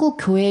그 한국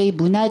교회의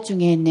문화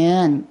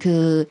중에는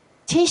그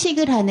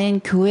채식을 하는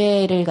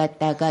교회를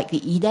갖다가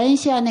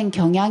이단시하는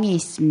경향이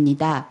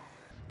있습니다.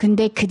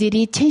 근데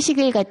그들이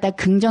채식을 갖다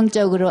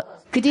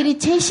그들이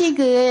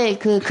채식을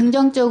그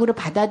긍정적으로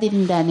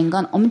받아들인다는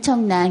건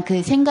엄청난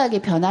그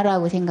생각의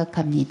변화라고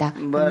생각합니다.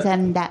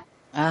 감사합니다.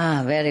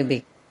 Very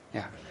big.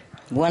 Yeah.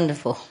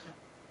 Wonderful.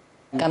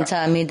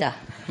 감사합니다.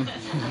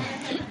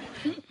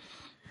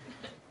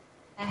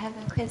 I have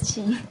a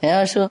question.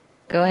 Yeah, sure.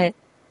 Go ahead.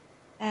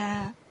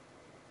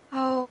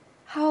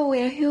 How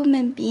will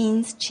human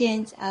beings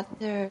change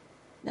after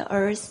the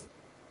Earth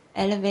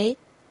elevate?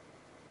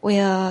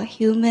 Will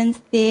human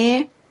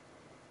cell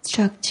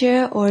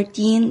structure or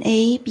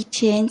DNA be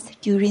changed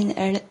during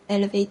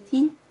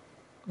elevating?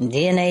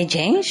 DNA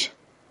change?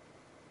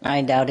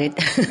 I doubt it.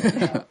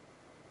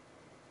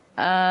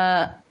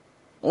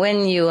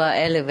 When you are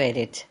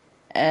elevated,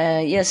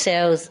 your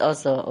cells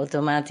also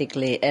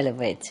automatically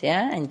elevate,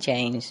 and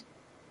change.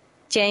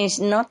 Change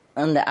not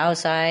on the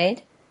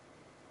outside,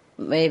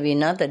 maybe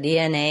not the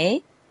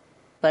DNA,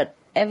 but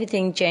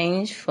everything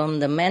changed from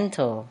the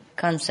mental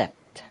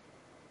concept.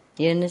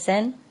 You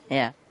understand?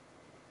 Yeah.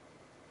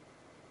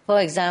 For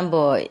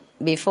example,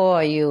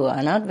 before you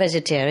are not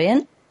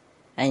vegetarian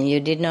and you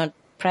did not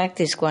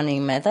practice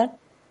Guanyin method,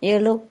 you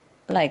look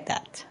like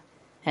that.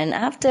 And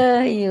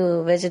after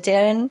you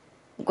vegetarian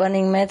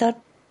Guanyin method,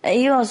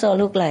 you also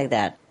look like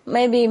that.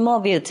 Maybe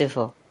more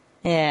beautiful.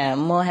 Yeah,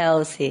 more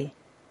healthy.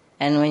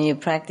 And when you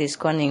practice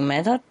Guanyin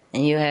method,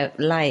 and you have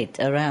light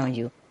around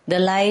you. The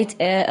light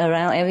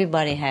around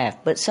everybody have,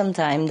 but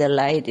sometimes the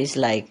light is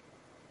like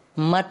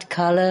mud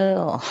color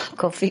or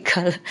coffee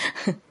color.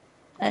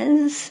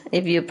 And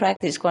if you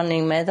practice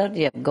Guanyin method,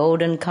 you have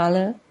golden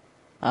color,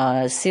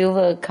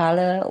 silver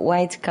color,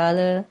 white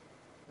color,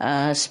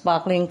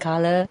 sparkling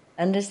color.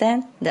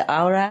 Understand? The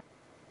aura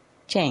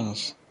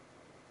change.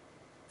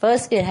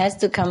 First, it has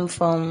to come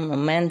from a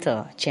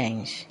mental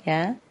change,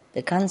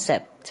 the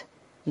concept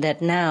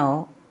that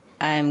now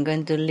I am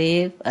going to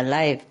live a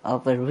life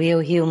of a real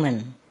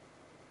human.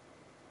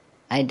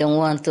 I don't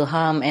want to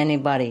harm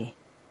anybody.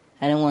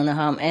 I don't want to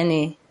harm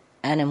any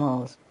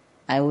animals.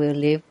 I will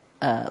live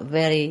a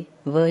very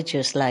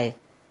virtuous life,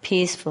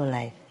 peaceful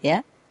life,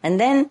 And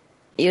then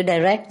you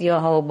direct your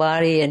whole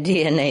body and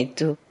DNA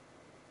to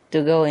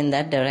go in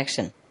that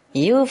direction.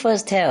 You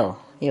first tell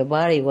your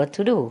body what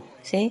to do,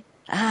 see?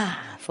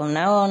 From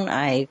now on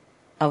I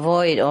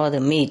avoid all the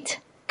meat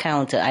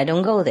counter. I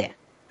don't go there.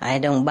 I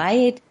don't buy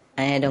it.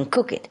 I don't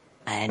cook it.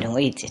 I don't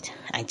eat it.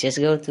 I just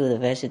go to the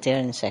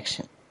vegetarian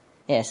section.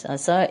 Yes,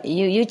 so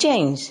you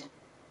change.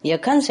 Your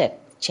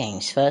concept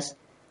change first.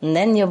 And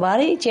then your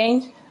body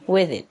change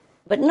with it.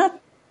 But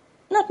not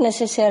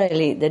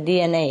necessarily the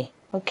DNA,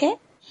 okay?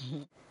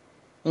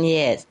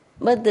 Yes,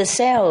 but the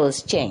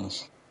cells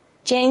change.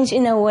 Change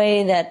in a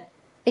way that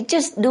it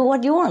just do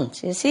what you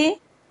want, you see?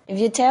 If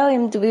you tell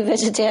him to be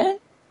vegetarian,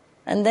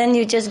 and then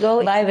you just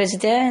go buy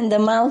vegetarian, the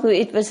mouth will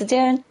eat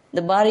vegetarian,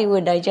 the body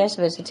will digest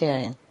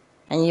vegetarian.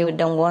 And you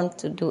don't want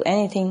to do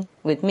anything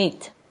with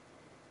meat.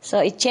 So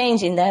it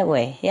changed in that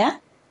way,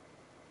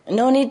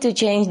 No need to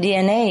change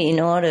DNA in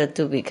order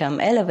to become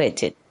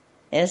elevated.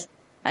 Yes,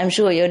 I'm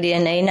sure your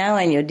DNA now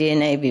and your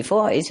DNA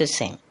before is the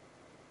same.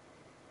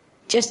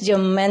 Just your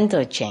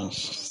mental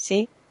change,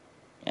 see?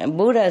 And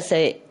Buddha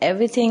say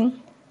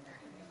everything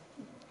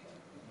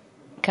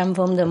come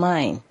from the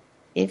mind.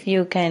 If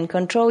you can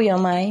control your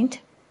mind,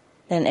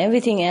 then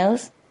everything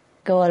else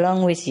go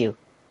along with you.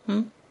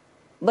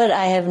 But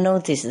I have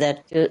noticed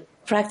that you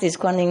practice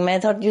Guanyin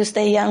method, you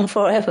stay young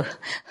forever.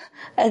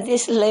 And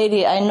this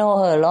lady, I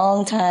know her a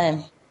long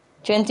time,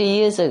 20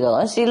 years ago,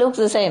 and she looks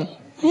the same.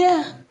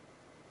 Yeah.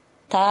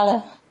 她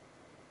了。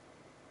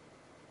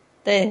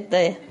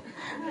对，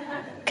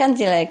看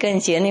起来跟以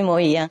前一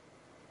模一样。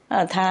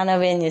她那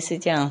边也是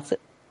这样子。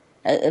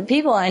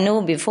People I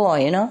knew before,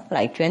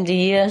 like 20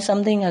 years,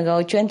 something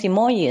ago, 20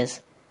 more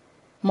years,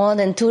 more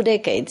than 2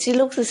 decades, she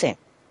looks the same.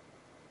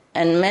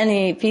 And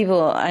many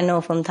people I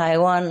know from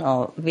Taiwan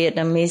or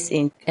Vietnamese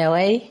in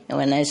LA,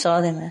 when I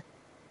saw them,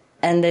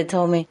 and they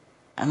told me,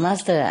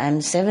 Master,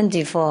 I'm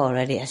 74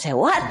 already. I said,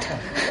 what?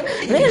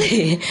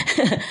 Really?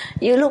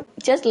 You look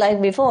just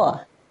like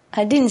before.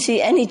 I didn't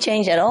see any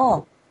change at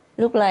all.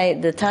 Look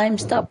like the time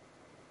stopped.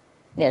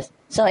 Yes.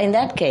 So in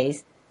that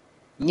case,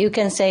 you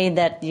can say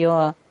that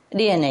your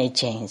DNA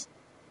changed.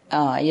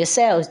 Your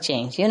cells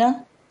change,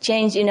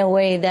 change in a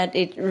way that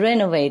it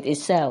renovates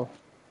itself.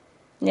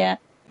 Yeah.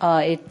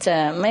 Or it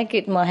make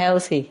it more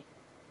healthy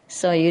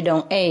so you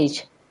don't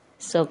age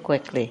so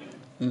quickly.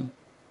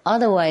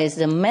 Otherwise,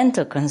 the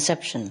mental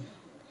conception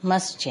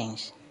must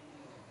change.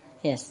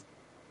 Yes.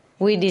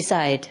 We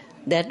decide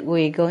that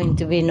we're going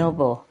to be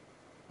noble.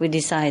 We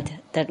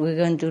decide that we're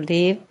going to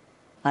live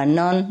a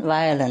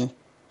non-violent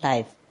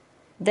life.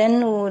 Then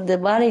the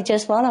body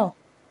just follows.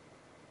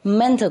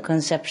 Mental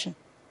conception.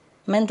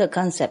 Mental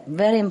concept,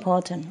 very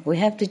important. We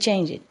have to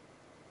change it.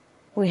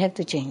 We have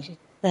to change it.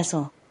 That's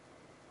all.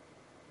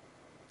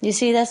 You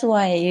see, that's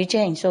why you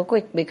change so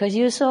quick, because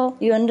you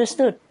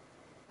understood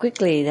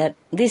quickly that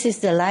this is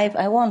the life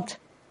I want.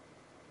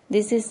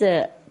 This is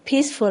the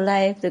peaceful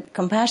life, the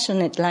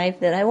compassionate life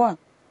that I want.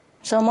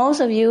 So most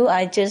of you,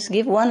 I just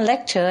give one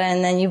lecture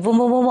and then you boom,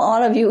 boom, boom,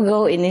 all of you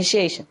go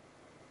initiation.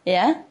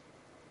 Yeah?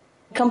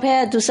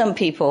 Compared to some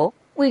people,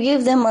 we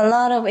give them a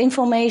lot of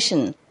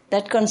information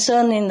that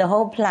concerning the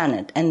whole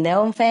planet and their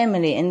own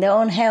family and their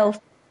own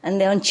health and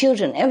their own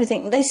children,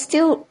 everything. They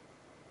still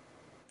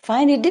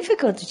find it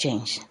difficult to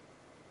change.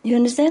 You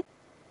understand?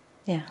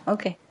 Yeah,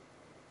 okay.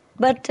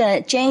 But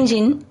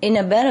changing in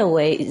a better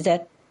way is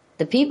that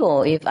the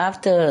people, if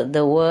after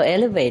the world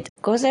elevate,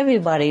 of course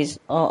everybody is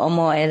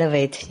more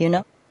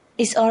elevated,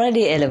 it's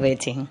already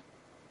elevating.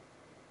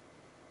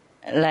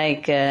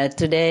 Like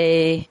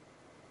today,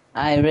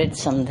 I read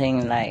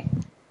something like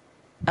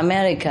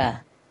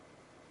America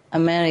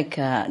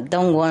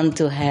don't want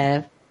to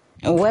have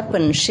a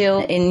weapon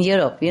shield in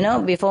Europe,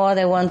 before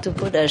they want to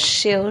put a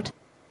shield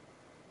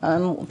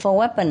for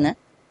weapon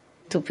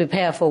to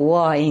prepare for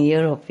war in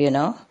Europe,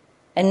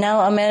 And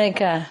now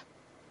America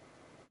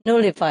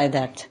nullify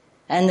that.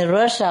 And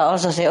Russia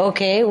also say,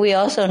 okay, we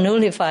also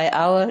nullify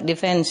our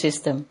defense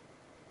system.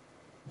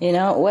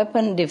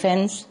 Weapon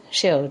defense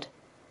shield.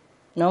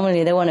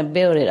 Normally they want to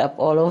build it up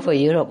all over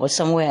Europe or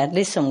somewhere, at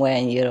least somewhere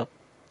in Europe.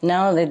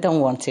 Now they don't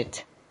want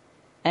it.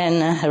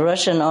 And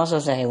Russian also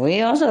say,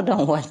 we also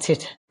don't want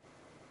it.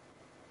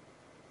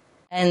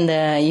 And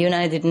the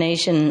United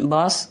Nations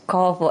boss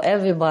call for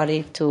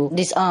everybody to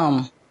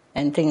disarm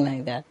and things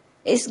like that.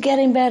 It's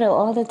getting better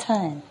all the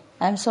time.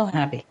 I'm so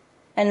happy.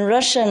 And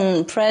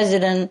Russian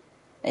president,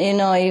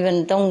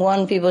 even don't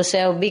want people to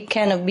sell big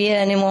can of beer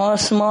anymore,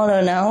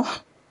 smaller now.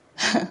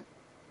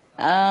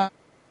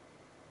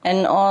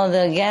 And all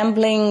the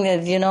gambling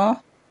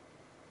that,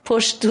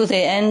 pushed to the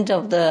end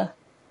of the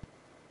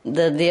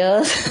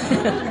earth,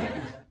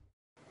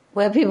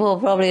 where people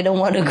probably don't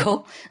want to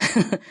go.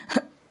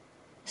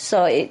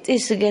 So it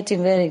is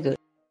getting very good.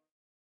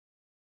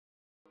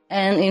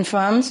 And in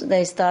France,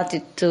 they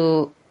started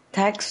to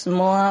tax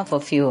more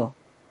for fuel,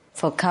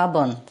 for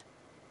carbon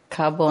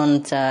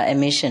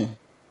emission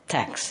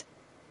tax.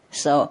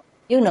 So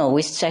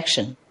which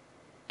section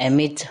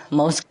emit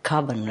most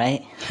carbon,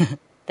 right?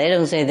 They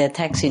don't say they're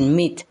taxing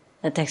meat,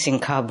 they're taxing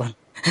carbon.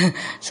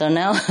 So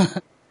now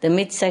the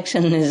meat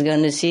section is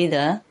going to see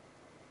the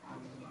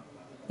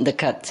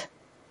cut.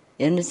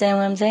 You understand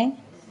what I'm saying?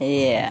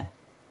 Yeah.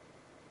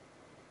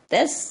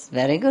 That's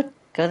very good.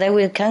 Because they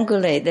will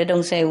calculate. They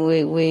don't say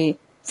we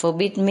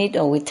forbid meat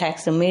or we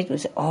tax the meat. We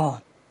say,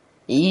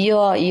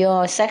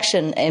 your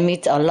section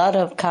emits a lot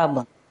of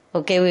carbon.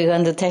 Okay, we're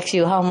going to tax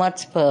you how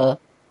much per,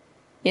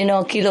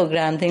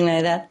 kilogram, thing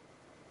like that.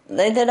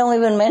 They don't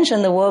even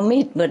mention the word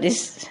meat, but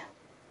it's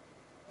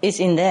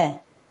in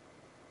there.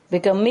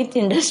 Because meat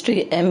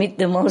industry emit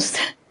the most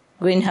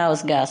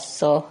greenhouse gas.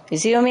 So, you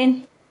see what I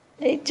mean?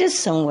 It's just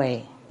some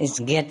way. It's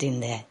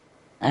getting there.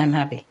 I'm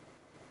happy.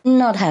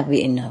 Not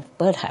happy enough,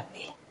 but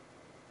happy.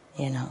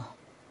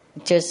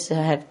 Just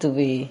have to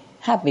be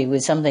happy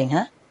with something,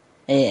 huh?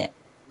 Yeah.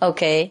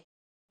 Okay.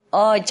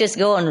 Or just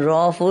go on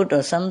raw food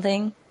or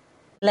something.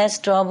 Less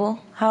trouble.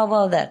 How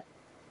about that?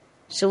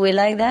 Should we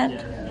like that?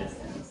 Yes.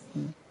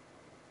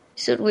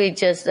 Should we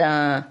just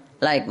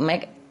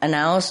make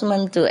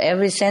announcement to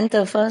every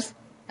center first?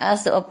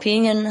 Ask the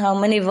opinion, how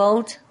many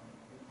votes?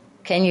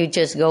 Can you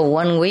just go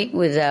 1 week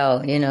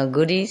without,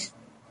 goodies?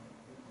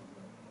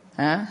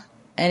 Huh?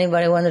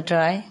 Anybody want to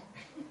try?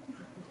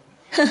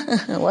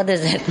 What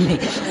does that mean?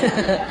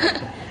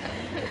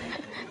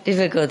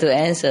 Difficult to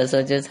answer,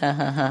 so just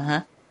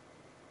ha.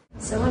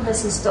 Some of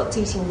us have stopped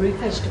eating root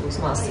vegetables,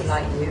 Master,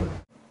 like you.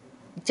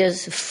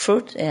 Just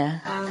fruit,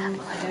 yeah.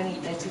 I don't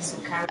eat lettuce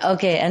or carrot.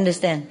 Okay,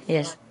 understand,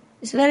 yes.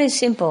 It's very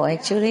simple,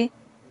 actually.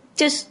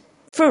 Just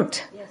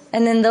fruit. Yes.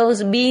 And then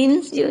those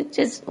beans, you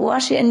just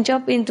wash it and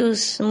chop into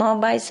small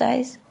bite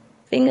size,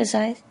 finger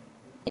size.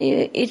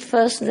 You eat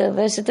first the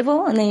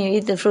vegetable and then you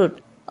eat the fruit.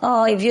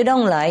 Or if you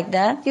don't like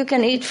that, you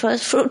can eat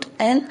first fruit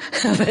and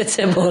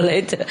vegetable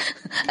later.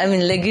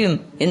 Legume,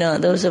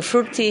 those are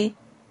fruity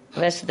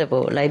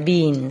vegetable like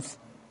beans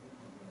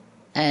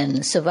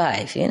and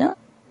survive,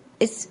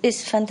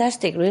 It's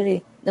fantastic,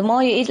 really. The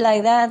more you eat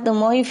like that, the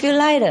more you feel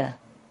lighter.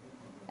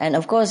 And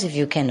of course, if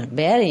you cannot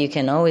bear it, you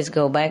can always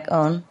go back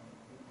on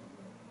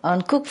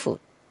cooked food.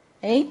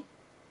 Eh?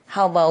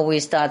 How about we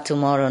start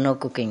tomorrow no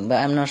cooking?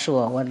 But I'm not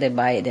sure what they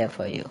buy there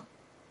for you.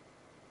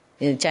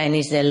 The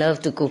Chinese, they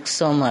love to cook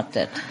so much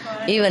that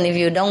even if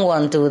you don't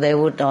want to, they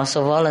would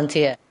also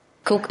volunteer.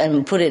 Cook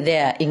and put it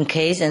there in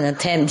case and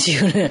attend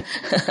you.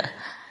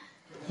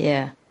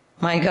 Yeah.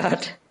 My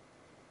God.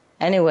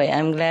 Anyway,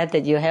 I'm glad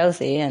that you're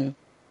healthy and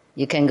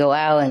you can go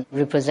out and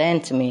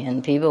represent me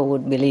and people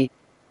would believe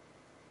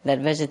that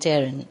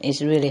vegetarian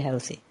is really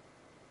healthy.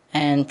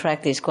 And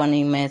practice Kuan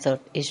Yin method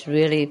is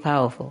really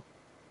powerful.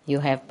 You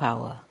have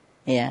power.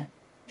 Yeah.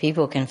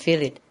 People can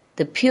feel it.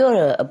 The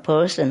purer a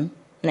person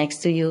next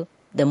to you,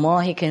 the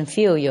more he can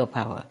feel your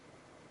power.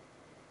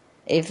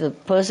 If the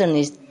person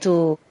is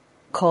too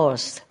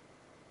coarse,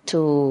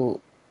 too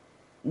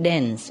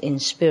dense in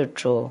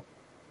spiritual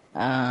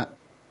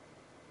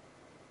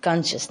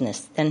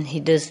consciousness, then he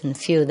doesn't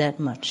feel that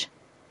much.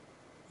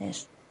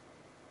 Yes.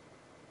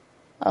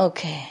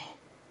 Okay.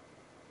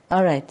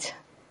 All right.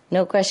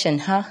 No question,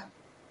 huh?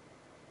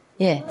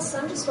 Yeah. So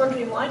I'm just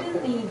wondering, why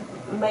didn't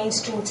the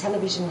mainstream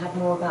television have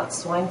more about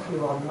swine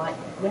flu on? Like,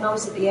 when I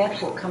was at the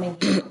airport coming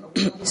here,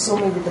 you saw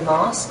me with the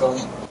mask on,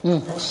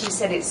 and she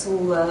said it's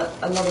all a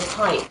lot of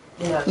hype,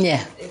 you know.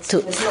 Yeah.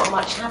 There's not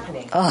much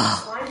happening.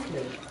 Oh, swine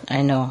flu.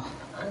 I know.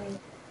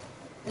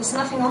 There's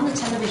nothing on the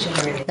television,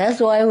 really. That's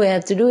why we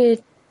have to do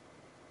it.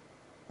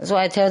 That's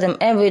why I tell them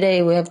every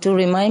day we have to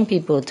remind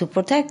people to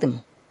protect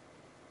them.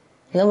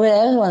 Nobody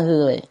else wants to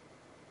do it.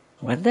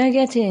 What they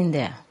get in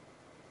there?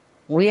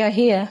 We are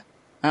here.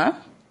 Huh?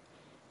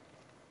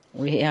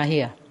 We are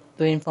here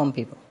to inform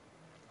people.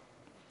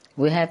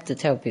 We have to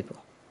tell people.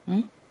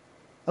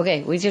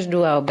 Okay, we just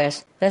do our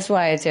best. That's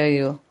why I tell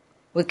you,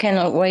 we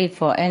cannot wait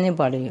for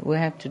anybody. We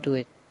have to do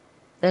it.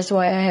 That's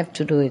why I have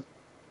to do it,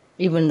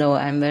 even though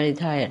I'm very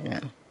tired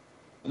now.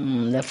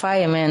 The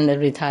fireman that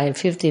retired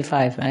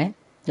 55, right?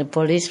 The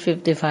police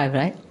 55,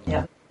 right?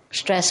 Yeah.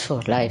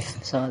 Stressful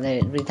life, so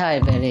they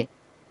retired very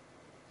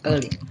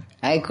early.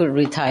 I could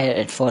retire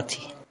at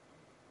 40.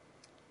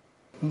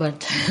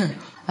 But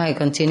I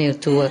continue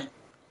to work.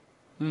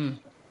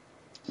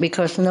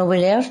 Because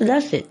nobody else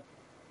does it.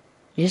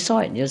 You saw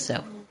it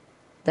yourself.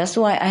 That's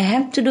why I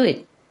have to do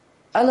it.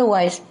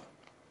 Otherwise,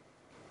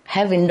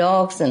 having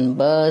dogs and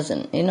birds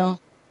and,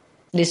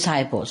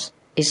 disciples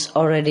is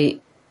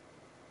already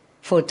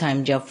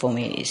full-time job for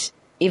me.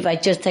 If I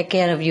just take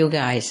care of you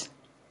guys,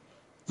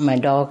 my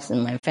dogs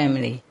and my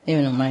family,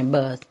 my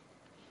birds,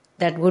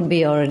 that would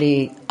be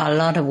already a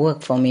lot of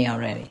work for me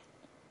already.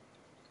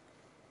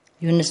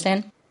 You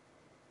understand?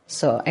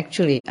 So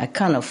actually, I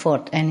can't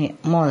afford any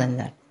more than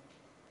that.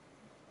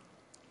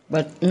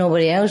 But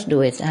nobody else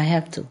do it. I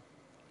have to.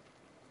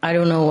 I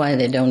don't know why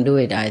they don't do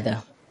it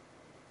either.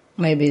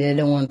 Maybe they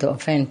don't want to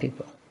offend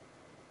people.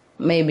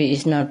 Maybe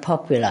it's not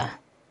popular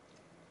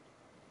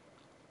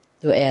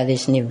to air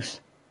this news.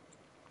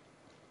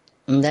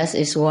 And that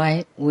is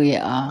why we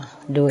are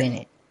doing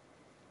it.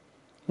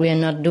 We are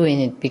not doing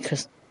it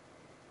because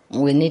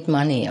we need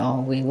money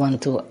or we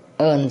want to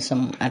earn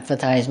some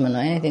advertisement or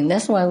anything.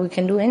 That's why we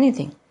can do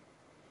anything.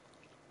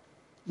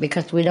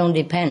 Because we don't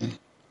depend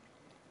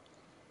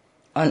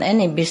on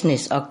any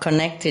business or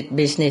connected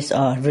business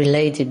or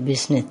related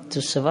business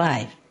to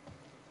survive.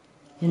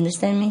 You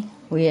understand me?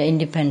 We are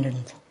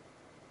independent.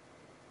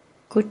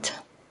 Good.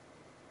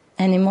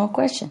 Any more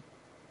questions?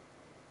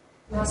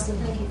 Master,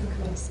 thank you for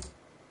coming.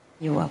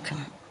 You're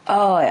welcome.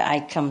 Oh,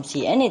 I come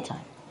see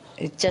anytime.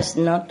 It's just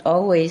not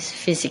always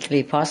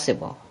physically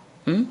possible.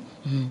 I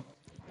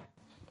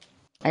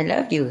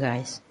love you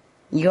guys.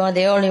 You are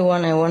the only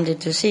one I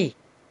wanted to see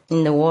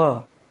in the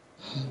world.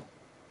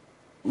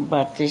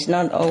 But it's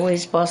not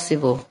always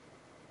possible.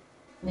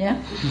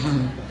 Yeah?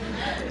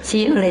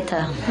 See you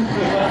later.